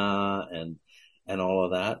 Nena, and all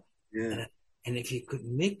of that. Yeah. And if you could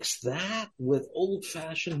mix that with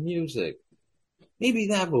old-fashioned music, maybe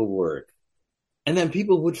that will work. And then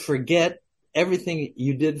people would forget everything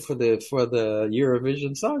you did for the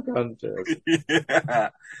Eurovision Song Contest. Yeah.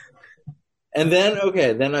 And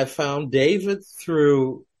then I found David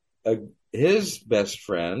through his best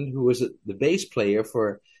friend, who was the bass player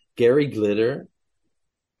for Gary Glitter,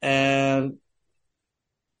 and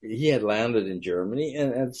he had landed in Germany.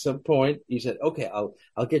 And at some point, he said, "Okay,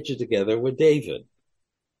 I'll get you together with David."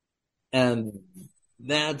 And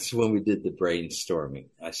that's when we did the brainstorming.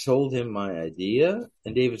 I sold him my idea,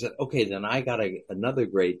 and David said, "Okay, then I got another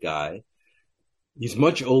great guy. He's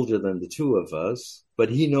much older than the two of us, but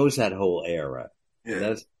he knows that whole era."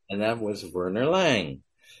 Yeah. And that was Werner Lang.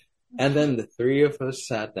 And then the three of us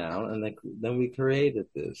sat down, and then we created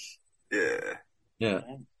this. Yeah. Yeah.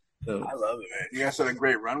 So, I love it, man. You guys had a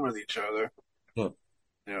great run with each other. yeah.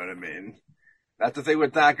 You know what I mean? That's the thing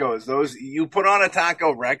with tacos. You put on a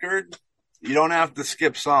taco record, you don't have to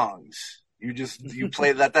skip songs. You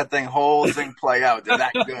play let that whole thing play out. They're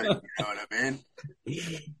that good. You know what I mean?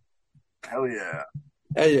 Hell yeah.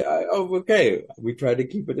 Hey, okay. We try to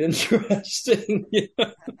keep it interesting. You know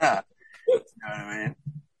what I mean?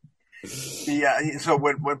 Yeah. So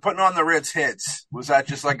when putting on the Ritz hits, was that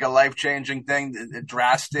just like a life-changing thing? A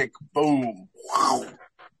drastic boom. Wow.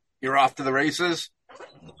 You're off to the races?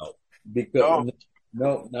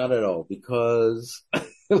 No, not at all. Because,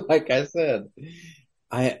 like I said,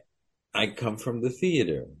 I come from the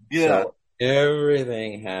theater. Yeah. So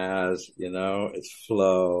everything has, its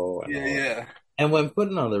flow. Yeah. And when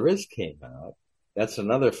Puttin' on the Ritz came out, that's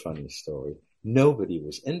another funny story. Nobody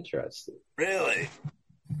was interested. Really?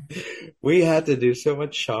 We had to do so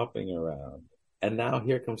much shopping around. And now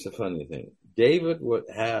here comes the funny thing. David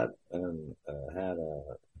had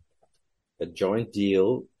a joint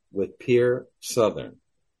deal with Peer Southern,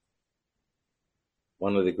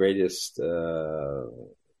 one of the greatest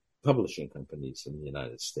publishing companies in the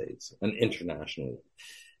United States and internationally.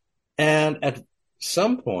 And at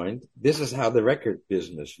some point, this is how the record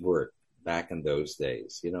business worked back in those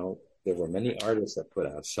days. There were many artists that put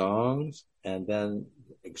out songs, and then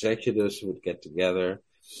executives would get together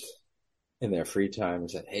in their free time and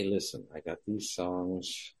said, "Hey, listen, I got these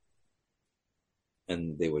songs,"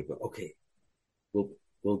 and they would go, "Okay,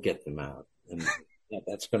 we'll get them out, and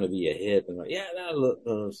that's going to be a hit." And yeah, that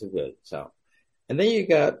looks good. So, and then you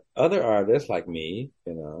got other artists like me,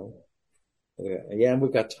 Yeah, and we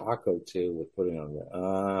got Taco too with putting on the.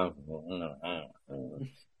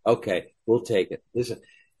 Okay, we'll take it. Listen,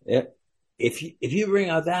 if you bring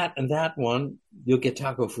out that and that one, you'll get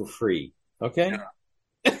Taco for free. Okay,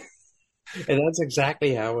 yeah. And that's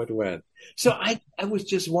exactly how it went. So I was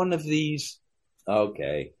just one of these.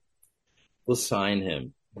 Okay, we'll sign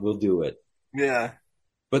him. We'll do it. Yeah,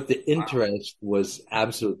 but the interest was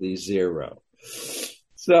absolutely zero.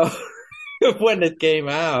 So when it came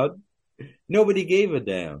out, nobody gave a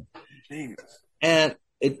damn. Jeez. And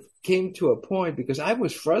it came to a point because I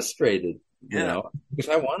was frustrated, because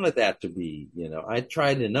I wanted that to be, I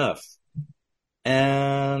tried enough.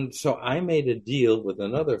 And so I made a deal with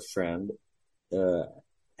another friend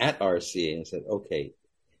at RCA and said, okay,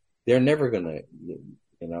 they're never going to,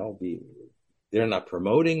 they're not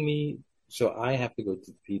promoting me, so I have to go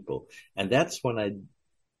to the people. And that's when I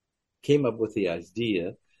came up with the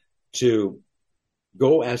idea to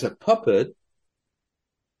go as a puppet,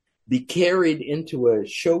 be carried into a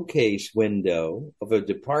showcase window of a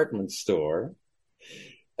department store.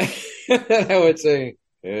 And I would say,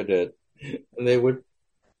 hit it. And they would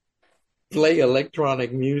play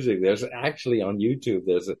electronic music. There's actually on YouTube,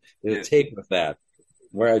 there's a tape of that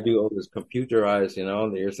where I do all this computerized,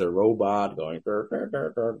 there's a robot going,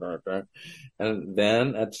 and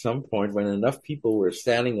then at some point when enough people were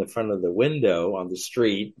standing in front of the window on the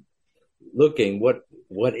street looking,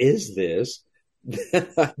 what is this? Then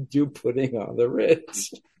I do Putting on the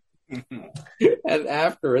Ritz. And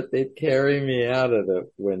after it, they'd carry me out of the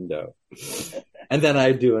window. And then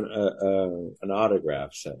I do an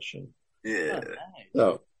autograph session. Yeah.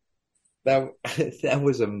 So that that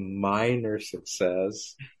was a minor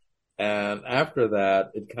success. And after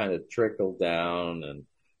that, it kind of trickled down and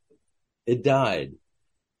it died.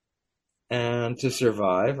 And to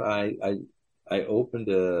survive, I opened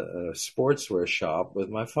a sportswear shop with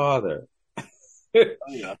my father. Oh,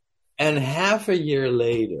 yeah. And half a year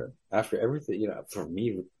later, after everything, for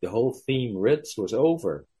me, the whole theme Ritz was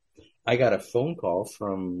over. I got a phone call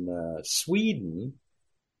from Sweden,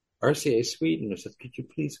 RCA Sweden, who said, "Could you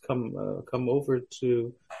please come over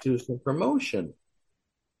to do some promotion?"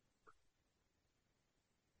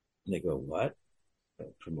 And they go, "What?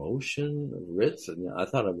 Promotion of Ritz?" And I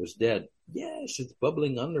thought I was dead. Yes, it's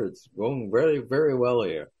bubbling under. It's going very, very well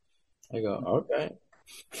here. I go, okay.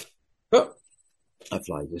 Oh, I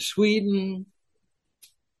fly to Sweden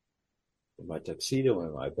with my tuxedo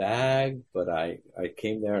and my bag, but I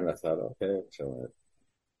came there and I thought, okay, so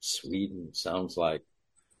Sweden sounds like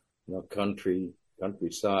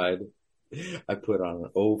countryside. I put on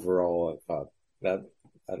an overall. I thought that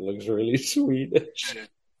looks really Swedish.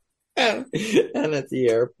 And at the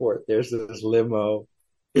airport, there's this limo.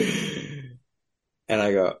 And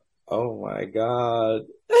I go, oh my God,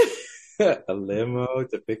 a limo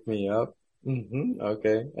to pick me up.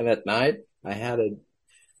 Okay. And at night, I had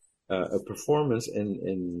a performance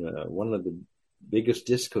in one of the biggest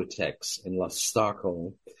discotheques in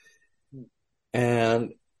Stockholm.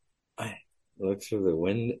 And I looked through the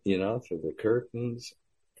window, through the curtains,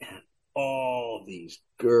 and all these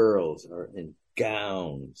girls are in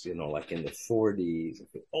gowns, like in the 40s,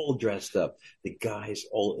 all dressed up. The guys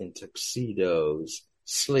all in tuxedos,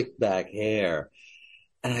 slick back hair.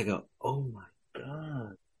 And I go, oh my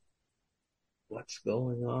God, what's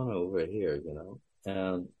going on over here,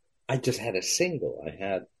 And I just had a single. I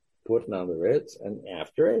had Puttin on the Ritz and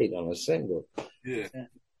After 8 on a single. Yeah.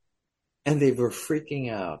 And they were freaking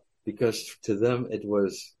out because to them it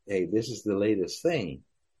was, hey, this is the latest thing.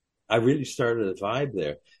 I really started a vibe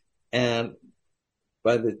there. And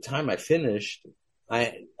by the time I finished,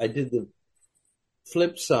 I did the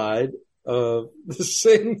flip side of the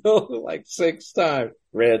single like 6 times.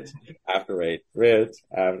 Ritz, After 8, Ritz,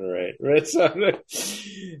 After 8, Ritz, After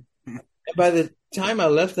 8. By the time I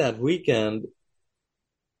left that weekend,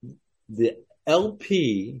 the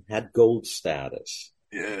LP had gold status.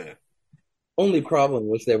 Yeah. Only problem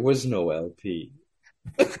was there was no LP.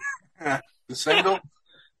 The single?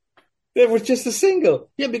 There was just a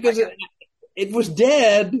single. Yeah, because it was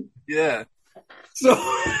dead. Yeah. So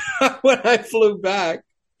when I flew back,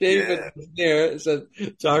 David was there and said,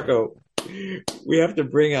 Taco, we have to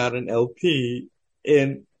bring out an LP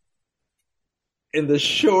in the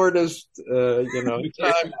shortest,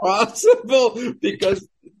 time possible because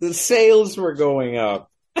the sales were going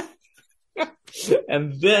up.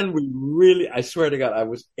 And then I swear to God, I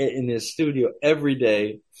was in his studio every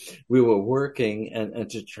day. We were working and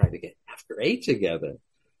to try to get After 8 together.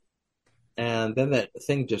 And then that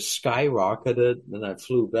thing just skyrocketed. Then I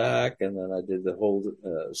flew back and then I did the whole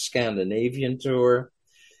Scandinavian tour.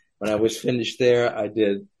 When I was finished there, I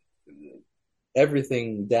did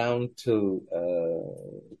everything down to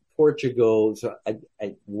Portugal. So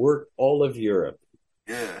I worked all of Europe.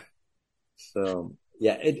 Yeah. So,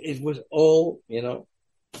 yeah, it was all,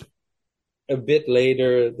 a bit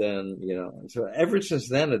later than, so ever since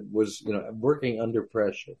then it was, working under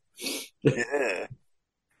pressure. Yeah.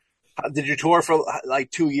 Did you tour for like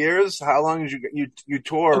 2 years? How long did you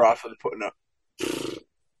tour off of Puttin up?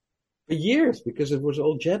 For years, because it was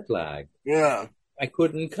all jet lag. Yeah. I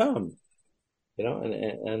couldn't come,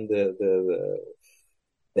 and the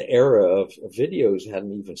era of videos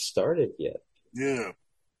hadn't even started yet. Yeah.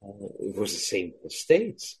 It was the same with the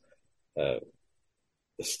States.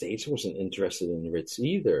 The States wasn't interested in Ritz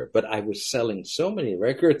either, but I was selling so many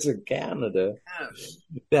records in Canada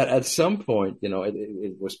that at some point,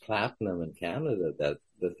 it was platinum in Canada that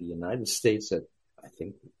the United States said, I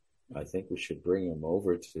think we should bring him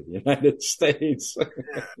over to the United States.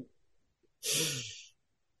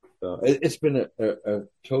 So it's been a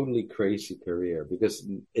totally crazy career because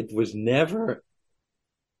it was never,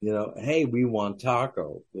 hey, we want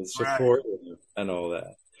Taco, we'll support him and all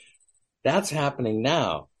that. That's happening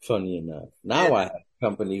now, funny enough. Now I have a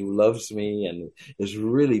company who loves me and is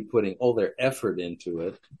really putting all their effort into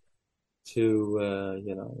it to,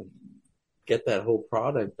 get that whole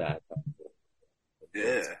product back.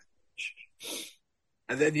 Yeah.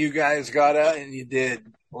 And then you guys got out and you did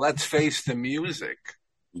Let's Face the Music.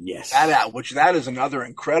 Yes. That is another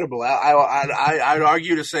incredible. I'd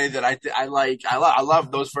argue to say that I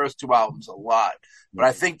love those first 2 albums a lot. But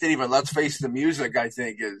I think that even Let's Face the Music, I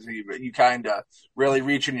think, is even you kind of really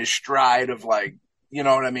reaching your stride of like you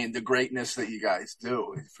know what I mean, the greatness that you guys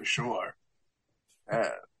do, for sure.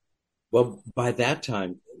 Well, by that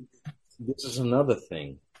time, this is another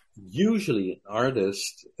thing. Usually, an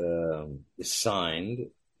artist is signed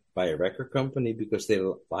by a record company because they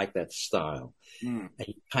like that style, and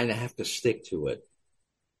you kind of have to stick to it.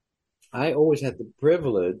 I always had the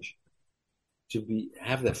privilege to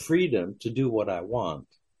have the freedom to do what I want.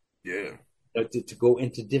 Yeah. To go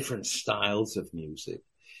into different styles of music.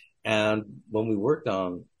 And when we worked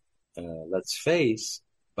on Let's Face,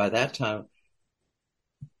 by that time,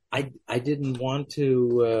 I didn't want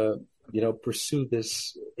to, pursue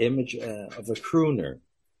this image of a crooner.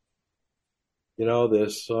 You know,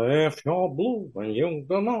 this, if you're blue and you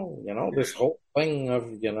don't know, this whole thing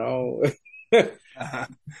of,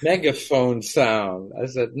 megaphone sound. I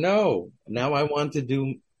said, no, now I want to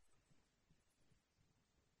do.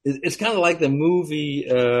 It's kind of like the movie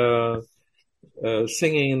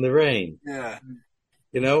Singing in the Rain. Yeah.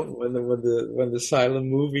 You know, when the silent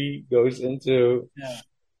movie goes into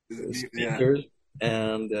speakers,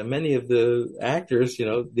 and many of the actors,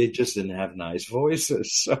 they just didn't have nice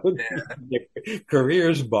voices, so their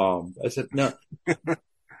careers bombed. I said, no.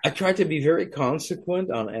 I tried to be very consequent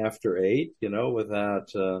on After Eight, with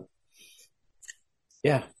that,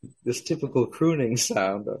 this typical crooning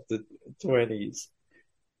sound of the 20s.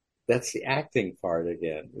 That's the acting part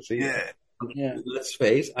again. You see? Yeah. Let's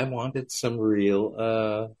face, I wanted some real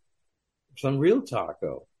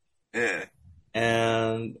taco. Yeah.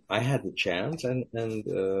 And I had the chance and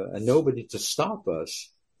nobody to stop us.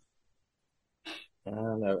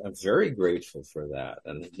 And I'm very grateful for that.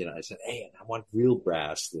 And, I said, hey, I want real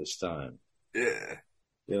brass this time. Yeah.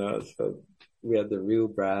 So we had the real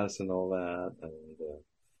brass and all that. And,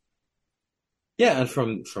 and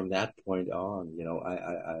from that point on,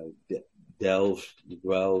 I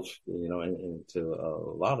dwelled, into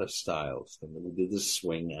a lot of styles. And we did the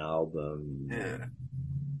swing album. Yeah.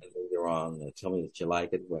 And later on, Tell Me That You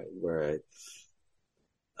Like It, where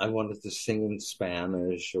I wanted to sing in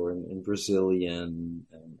Spanish or in Brazilian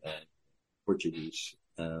and Portuguese.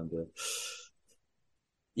 And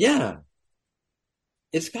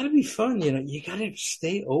it's got to be fun. You got to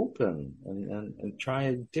stay open and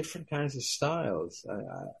try different kinds of styles.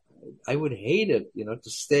 I would hate it, to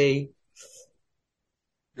stay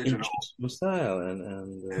in just one style.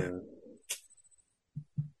 And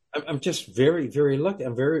I'm just very, very lucky.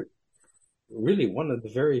 I'm really one of the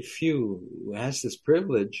very few who has this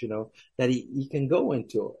privilege, that he can go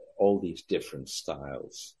into all these different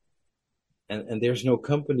styles. And there's no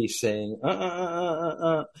company saying,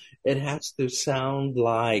 it has to sound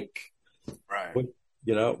like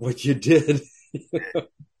what you did.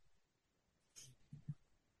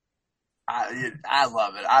 I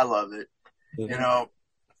love it. I love it. Mm-hmm.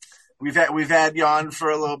 We've had you on for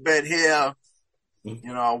a little bit here.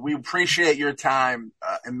 Mm-hmm. We appreciate your time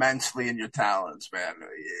immensely and your talents, man.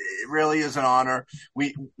 It really is an honor.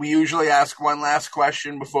 We usually ask one last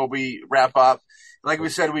question before we wrap up. Like we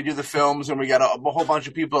said, we do the films and we got a whole bunch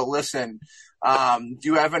of people that listen. Do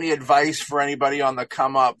you have any advice for anybody on the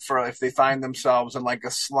come up for if they find themselves in like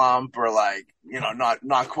a slump or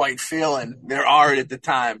not quite feeling their art at the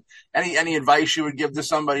time? Any advice you would give to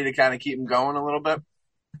somebody to kind of keep them going a little bit?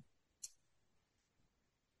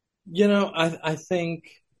 I think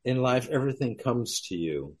in life, everything comes to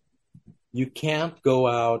you. You can't go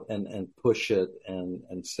out and push it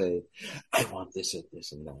and say, I want this and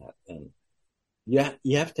this and that. And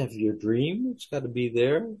you have to have your dream. It's got to be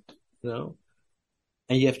there, and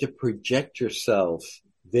you have to project yourself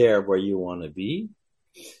there where you want to be.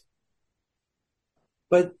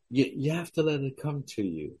 But you have to let it come to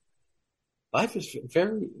you. Life is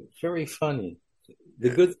very, very funny. The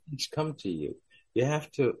good things come to you. You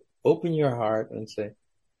have to open your heart and say,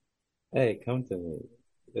 hey, come to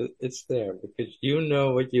me. It's there because you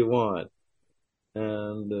know what you want.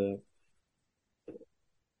 And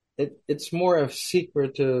it's more a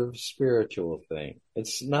secretive spiritual thing.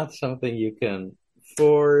 It's not something you can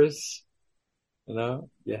force. You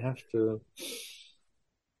have to.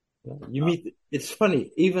 You meet. It's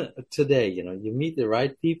funny. Even today, you meet the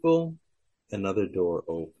right people, another door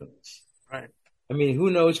opens. Right. I mean,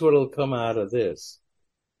 who knows what'll come out of this?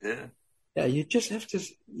 Yeah. Yeah. You just have to.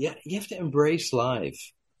 Yeah. You have to embrace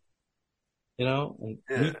life. And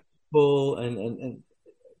meet people and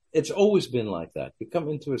it's always been like that. You come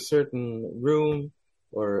into a certain room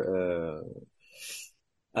or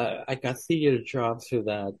I got theater jobs through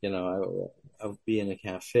that. I would be in a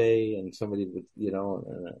cafe and somebody would,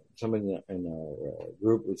 somebody in our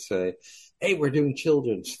group would say, hey, we're doing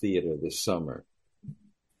children's theater this summer.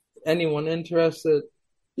 Anyone interested?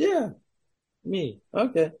 Yeah, me.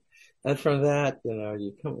 Okay. And from that,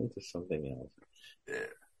 you come into something else. Yeah.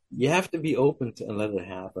 You have to be open to and let it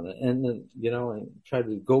happen, and then and try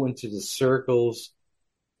to go into the circles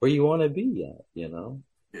where you want to be at. Yeah.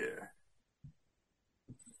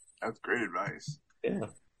 That's great advice. Yeah.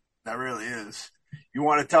 That really is. You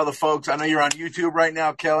want to tell the folks, I know you're on YouTube right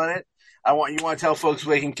now, killing it. You want to tell folks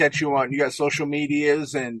where they can catch you on, you got social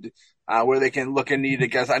medias and where they can look and need it.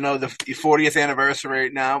 Because I know the 40th anniversary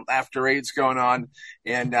right now, After Eight's going on.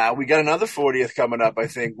 And we got another 40th coming up, I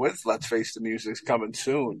think, with Let's Face the Music's coming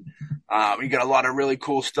soon. We got a lot of really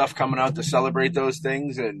cool stuff coming out to celebrate those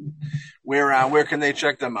things. And where can they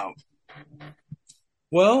check them out?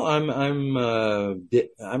 Well, I'm on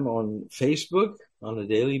Facebook on a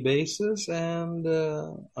daily basis, and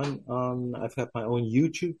I've got my own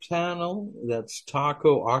YouTube channel that's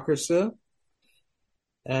Taco Orchestra,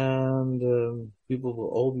 and people will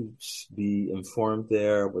always be informed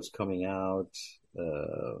there what's coming out.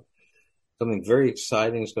 Something very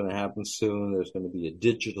exciting is going to happen soon. There's going to be a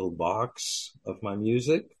digital box of my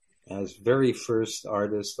music as very first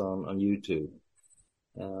artist on YouTube.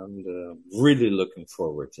 And really looking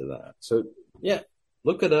forward to that. So, yeah,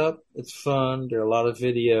 look it up. It's fun. There are a lot of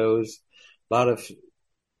videos, a lot of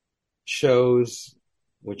shows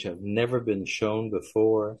which have never been shown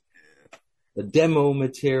before. The demo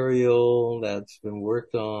material that's been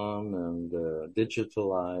worked on and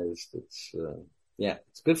digitalized. It's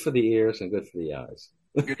good for the ears and good for the eyes.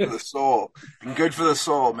 Good for the soul. Good for the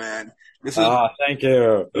soul, man. Thank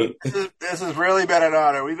you. This has really been an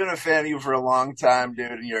honor. We've been a fan of you for a long time,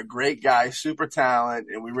 dude, and you're a great guy, super talent,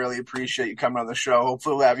 and we really appreciate you coming on the show.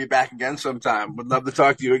 Hopefully we'll have you back again sometime. Would love to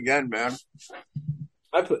talk to you again, man.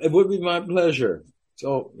 It would be my pleasure.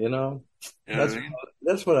 So,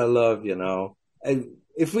 that's what I love, And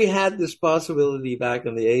if we had this possibility back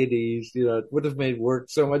in the 80s, it would have made work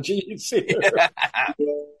so much easier.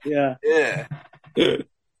 Yeah. Yeah.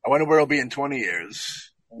 I wonder where it'll be in 20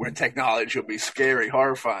 years. Where technology will be scary,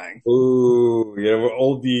 horrifying. Ooh, we'll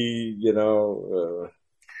all be, in a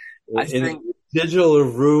digital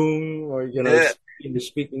room or,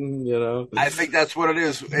 speaking. I think that's what it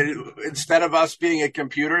is. Instead of us being at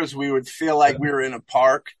computers, we would feel like we were in a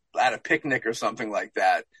park at a picnic or something like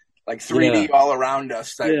that. Like 3D all around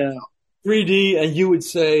us. 3D, and you would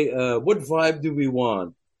say, what vibe do we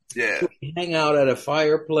want? Yeah. Hang out at a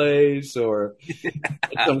fireplace or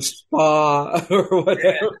at some spa or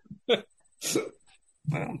whatever. Yeah.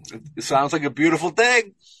 Well, it sounds like a beautiful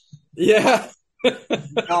thing. Yeah.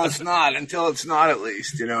 Until it's not at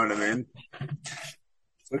least, you know what I mean?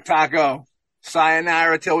 So Taco,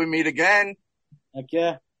 sayonara till we meet again. Heck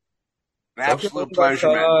yeah. An absolute pleasure,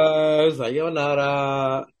 man.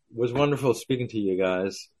 Sayonara. It was wonderful speaking to you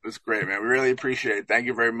guys. It was great, man. We really appreciate it. Thank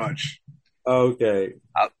you very much. Okay.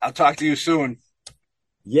 I'll talk to you soon.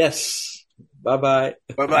 Yes. Bye-bye.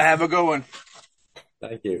 Bye-bye. Have a good one.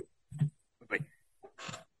 Thank you. Bye.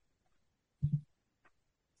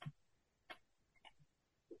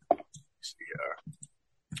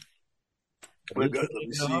 We're good. Let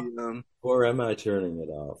me see. Or am I turning it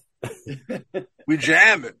off? We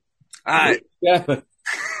jamming. All right. Jamming.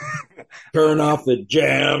 Turn off the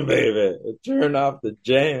jam, baby. Turn off the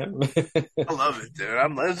jam. I love it, dude.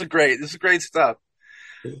 This is great stuff.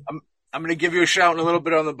 I'm going to give you a shout in a little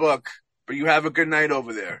bit on the book, but you have a good night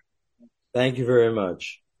over there. Thank you very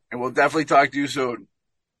much. And we'll definitely talk to you soon.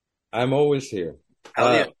 I'm always here.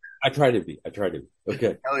 Hell yeah. I try to be.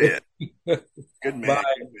 Okay. Hell yeah. Good man. Bye.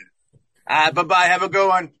 Good man. Bye-bye. Have a good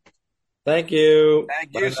one. Thank you.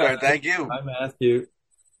 Thank you, sir. Thank you. Bye, Matthew.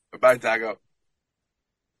 Bye-bye, Taco.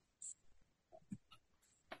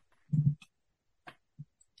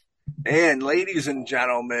 And ladies and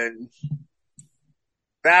gentlemen,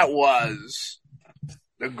 that was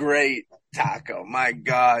the great Taco. My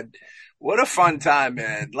God, what a fun time,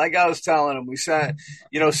 man. Like I was telling him, we sat,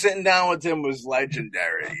 sitting down with him was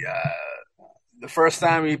legendary. The first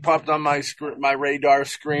time he popped on my radar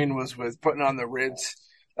screen was with Puttin on the Ritz.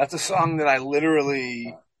 That's a song that I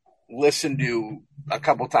literally listen to a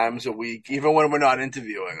couple times a week, even when we're not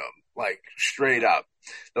interviewing him, like straight up.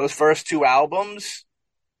 Those first two albums,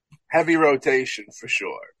 heavy rotation for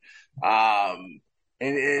sure.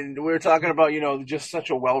 And we were talking about, just such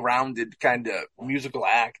a well-rounded kind of musical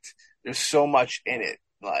act. There's so much in it.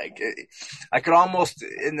 Like, I could almost,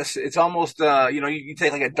 it's almost, you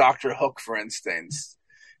take like a Dr. Hook, for instance,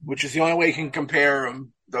 which is the only way you can compare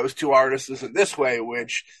those two artists is in this way,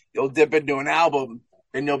 which you'll dip into an album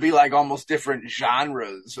and there'll be like almost different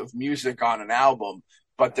genres of music on an album,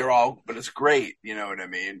 but it's great. You know what I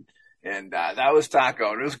mean? And that was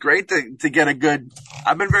Taco. And it was great to get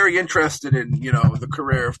I've been very interested in, the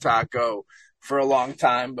career of Taco for a long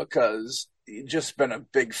time because you've just been a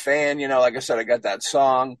big fan. Like I said, I got that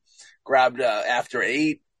song, grabbed After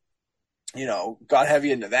Eight, got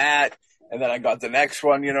heavy into that. And then I got the next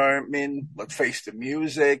one, you know what I mean? Let's Face the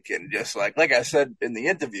Music. And just like I said in the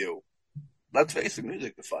interview, Let's Face the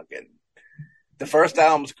Music, the first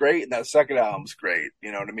album's great and that second album's great.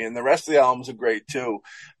 You know what I mean? And the rest of the albums are great too.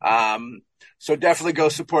 So definitely go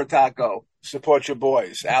support Taco. Support your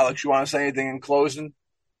boys. Alex, you want to say anything in closing?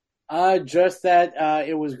 Just that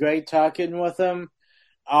it was great talking with him.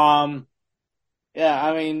 Yeah,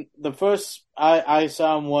 I mean, the first I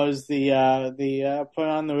saw him was the Put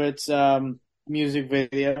on the Ritz music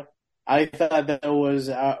video. I thought that was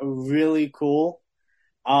really cool.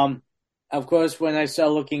 Of course, when I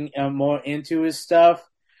started looking more into his stuff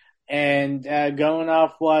and going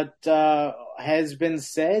off what has been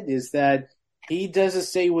said is that he doesn't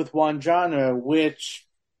stay with one genre, which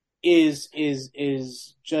is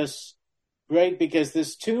just great because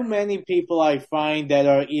there's too many people I find that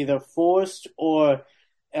are either forced or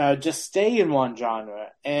just stay in one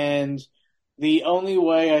genre. And the only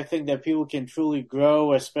way I think that people can truly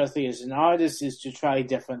grow, especially as an artist, is to try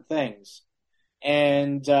different things.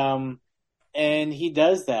 And he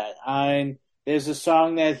does that. There's a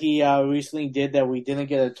song that he recently did that we didn't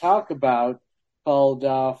get to talk about called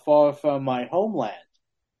 "Far From My Homeland."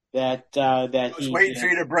 I was waiting for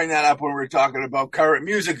you to bring that up when we were talking about current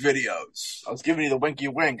music videos. I was giving you the winky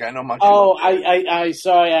wink. I know much. Oh, I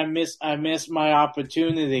sorry, I missed my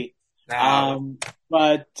opportunity.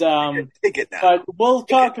 But take it now. But we'll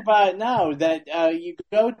talk about it now. That you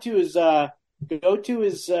go to his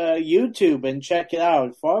YouTube and check it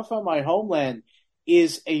out. "Far From My Homeland"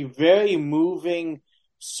 is a very moving,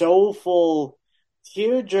 soulful,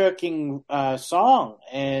 tear-jerking song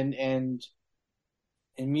and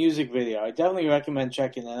music video. I definitely recommend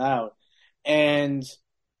checking it out. And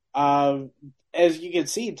as you can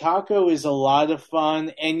see, Taco is a lot of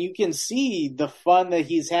fun, and you can see the fun that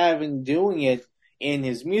he's having doing it in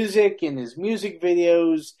his music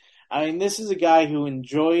videos. I mean, this is a guy who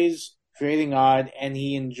enjoys creating art, and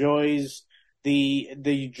he enjoys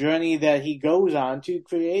the journey that he goes on to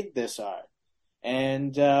create this art.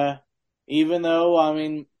 And even though, I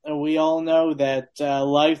mean, we all know that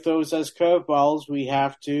life throws us curveballs, we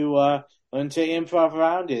have to learn to improv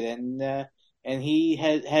around it, and he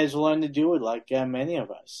has learned to do it like many of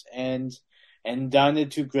us, and done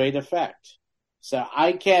it to great effect. So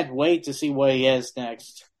I can't wait to see what he has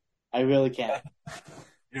next. I really can't.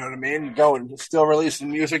 You know what I mean? Going, still releasing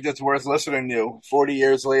music that's worth listening to 40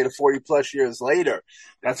 plus years later.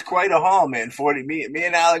 That's quite a haul, man. Me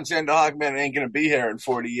and Alexander Hawkman ain't going to be here in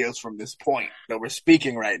 40 years from this point that we're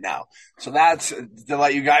speaking right now. So that's to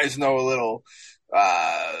let you guys know a little,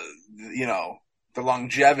 the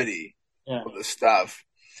longevity of the stuff.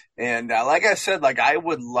 And like I said, like I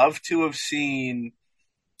would love to have seen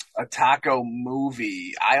a Taco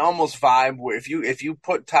movie. I almost vibe where if you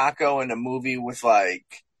put Taco in a movie with like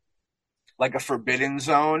a Forbidden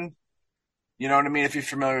Zone, you know what I mean? If you're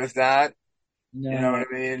familiar with that, No. You know what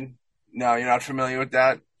I mean? No, you're not familiar with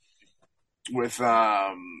that. With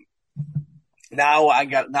now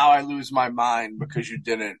I lose my mind because you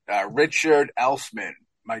didn't. Richard Elfman,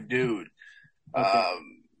 my dude,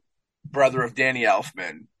 brother of Danny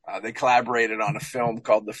Elfman. They collaborated on a film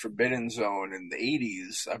called The Forbidden Zone in the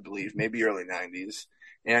 80s, I believe, maybe early 90s.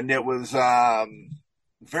 And it was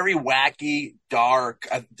very wacky, dark.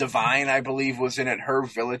 Divine, I believe, was in it. Herb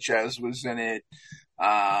Villachez was in it.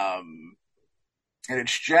 And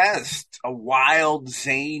it's just a wild,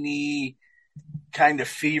 zany kind of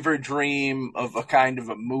fever dream of a kind of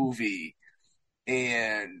a movie.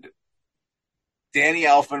 And Danny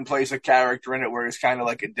Elfman plays a character in it where he's kind of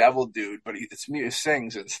like a devil dude, but he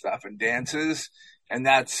sings and stuff and dances, and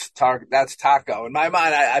that's Taco. In my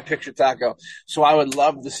mind, I picture Taco, so I would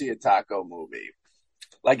love to see a Taco movie.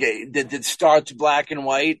 Like that starts black and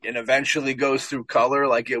white and eventually goes through color,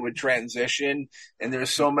 like it would transition, and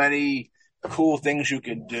there's so many cool things you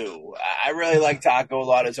can do. I really like Taco a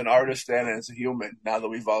lot as an artist and as a human, now that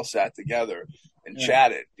we've all sat together and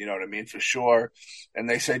chatted, you know what I mean, for sure. And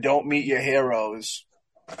they say, don't meet your heroes.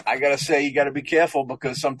 I got to say, you got to be careful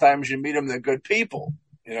because sometimes you meet them, they're good people.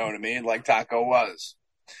 You know what I mean? Like Taco was.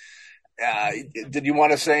 Did you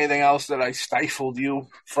want to say anything else that I stifled you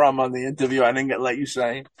from on the interview? I didn't let you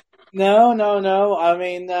say. No. I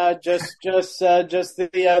mean, just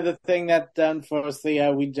the other thing that unfortunately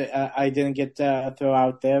I didn't get to throw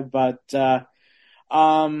out there, but yeah,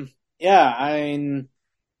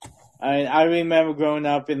 I remember growing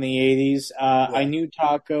up in the 80s. I knew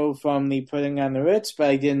Taco from the Puttin on the Ritz, but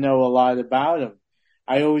I didn't know a lot about him.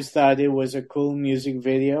 I always thought it was a cool music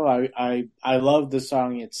video. I love the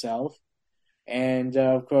song itself. And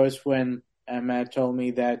of course, when Matt told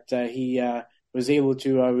me that he was able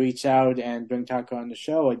to reach out and bring Taco on the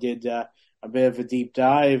show, I did a bit of a deep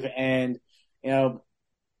dive, and you know,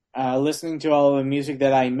 listening to all the music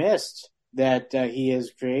that I missed that he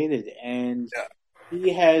has created, and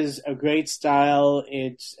he has a great style.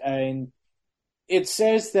 It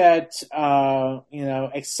says that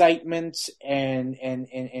excitement and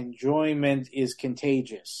enjoyment is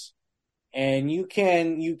contagious, and you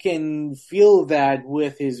can feel that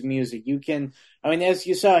with his music. As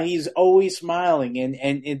you saw, he's always smiling, and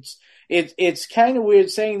it's kind of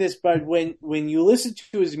weird saying this, but when you listen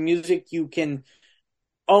to his music, you can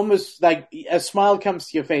almost like a smile comes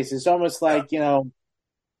to your face. It's almost like you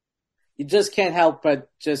just can't help but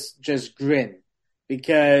just grin,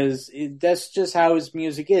 because that's just how his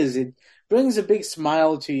music is. It brings a big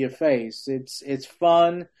smile to your face. It's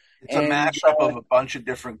fun. It's a mashup of a bunch of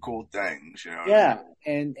different cool things, you know. Yeah,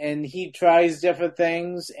 and he tries different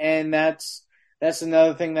things, and that's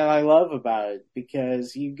another thing that I love about it,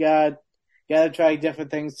 because you gotta try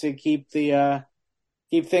different things to keep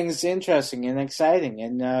things interesting and exciting,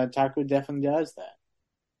 and Taco definitely does that.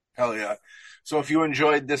 Hell yeah. So if you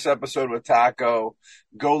enjoyed this episode with Taco,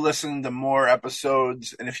 go listen to more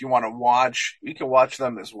episodes, and if you want to watch, you can watch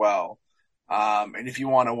them as well. And if you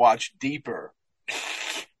want to watch deeper,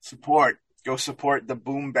 go support the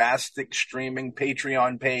Boombastic streaming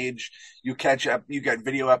Patreon page. You get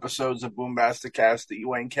video episodes of Boombastic Cast that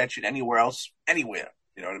you ain't catching anywhere else, anywhere.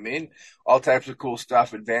 You know what I mean? All types of cool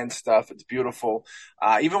stuff, advanced stuff. It's beautiful.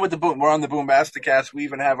 Even with we're on the Boombastic Cast. We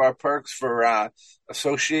even have our perks for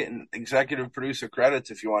associate and executive producer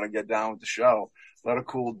credits if you want to get down with the show. A lot of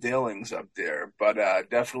cool dealings up there. But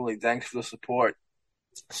definitely, thanks for the support.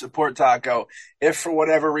 Support Taco. If for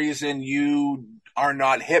whatever reason you are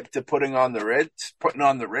not hip to putting on the Ritz,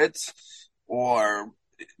 or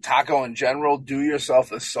Taco in general, do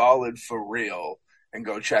yourself a solid for real and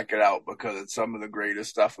go check it out, because it's some of the greatest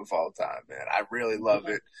stuff of all time, man. I really love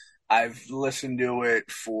it. I've listened to it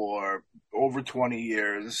for over 20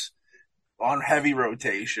 years on heavy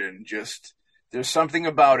rotation. Just, there's something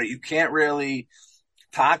about it. You can't really,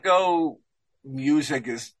 Taco music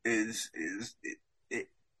it's,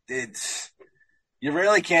 you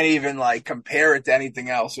really can't even like compare it to anything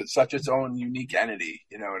else. It's such its own unique entity.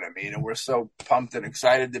 You know what I mean? And we're so pumped and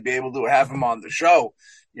excited to be able to have him on the show.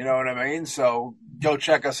 You know what I mean? So go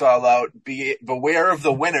check us all out. Beware of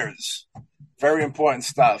the winners. Very important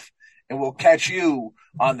stuff. And we'll catch you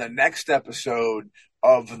on the next episode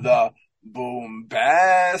of the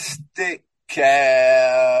Boombastic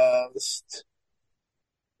Cast.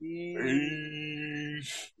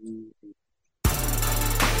 Peace.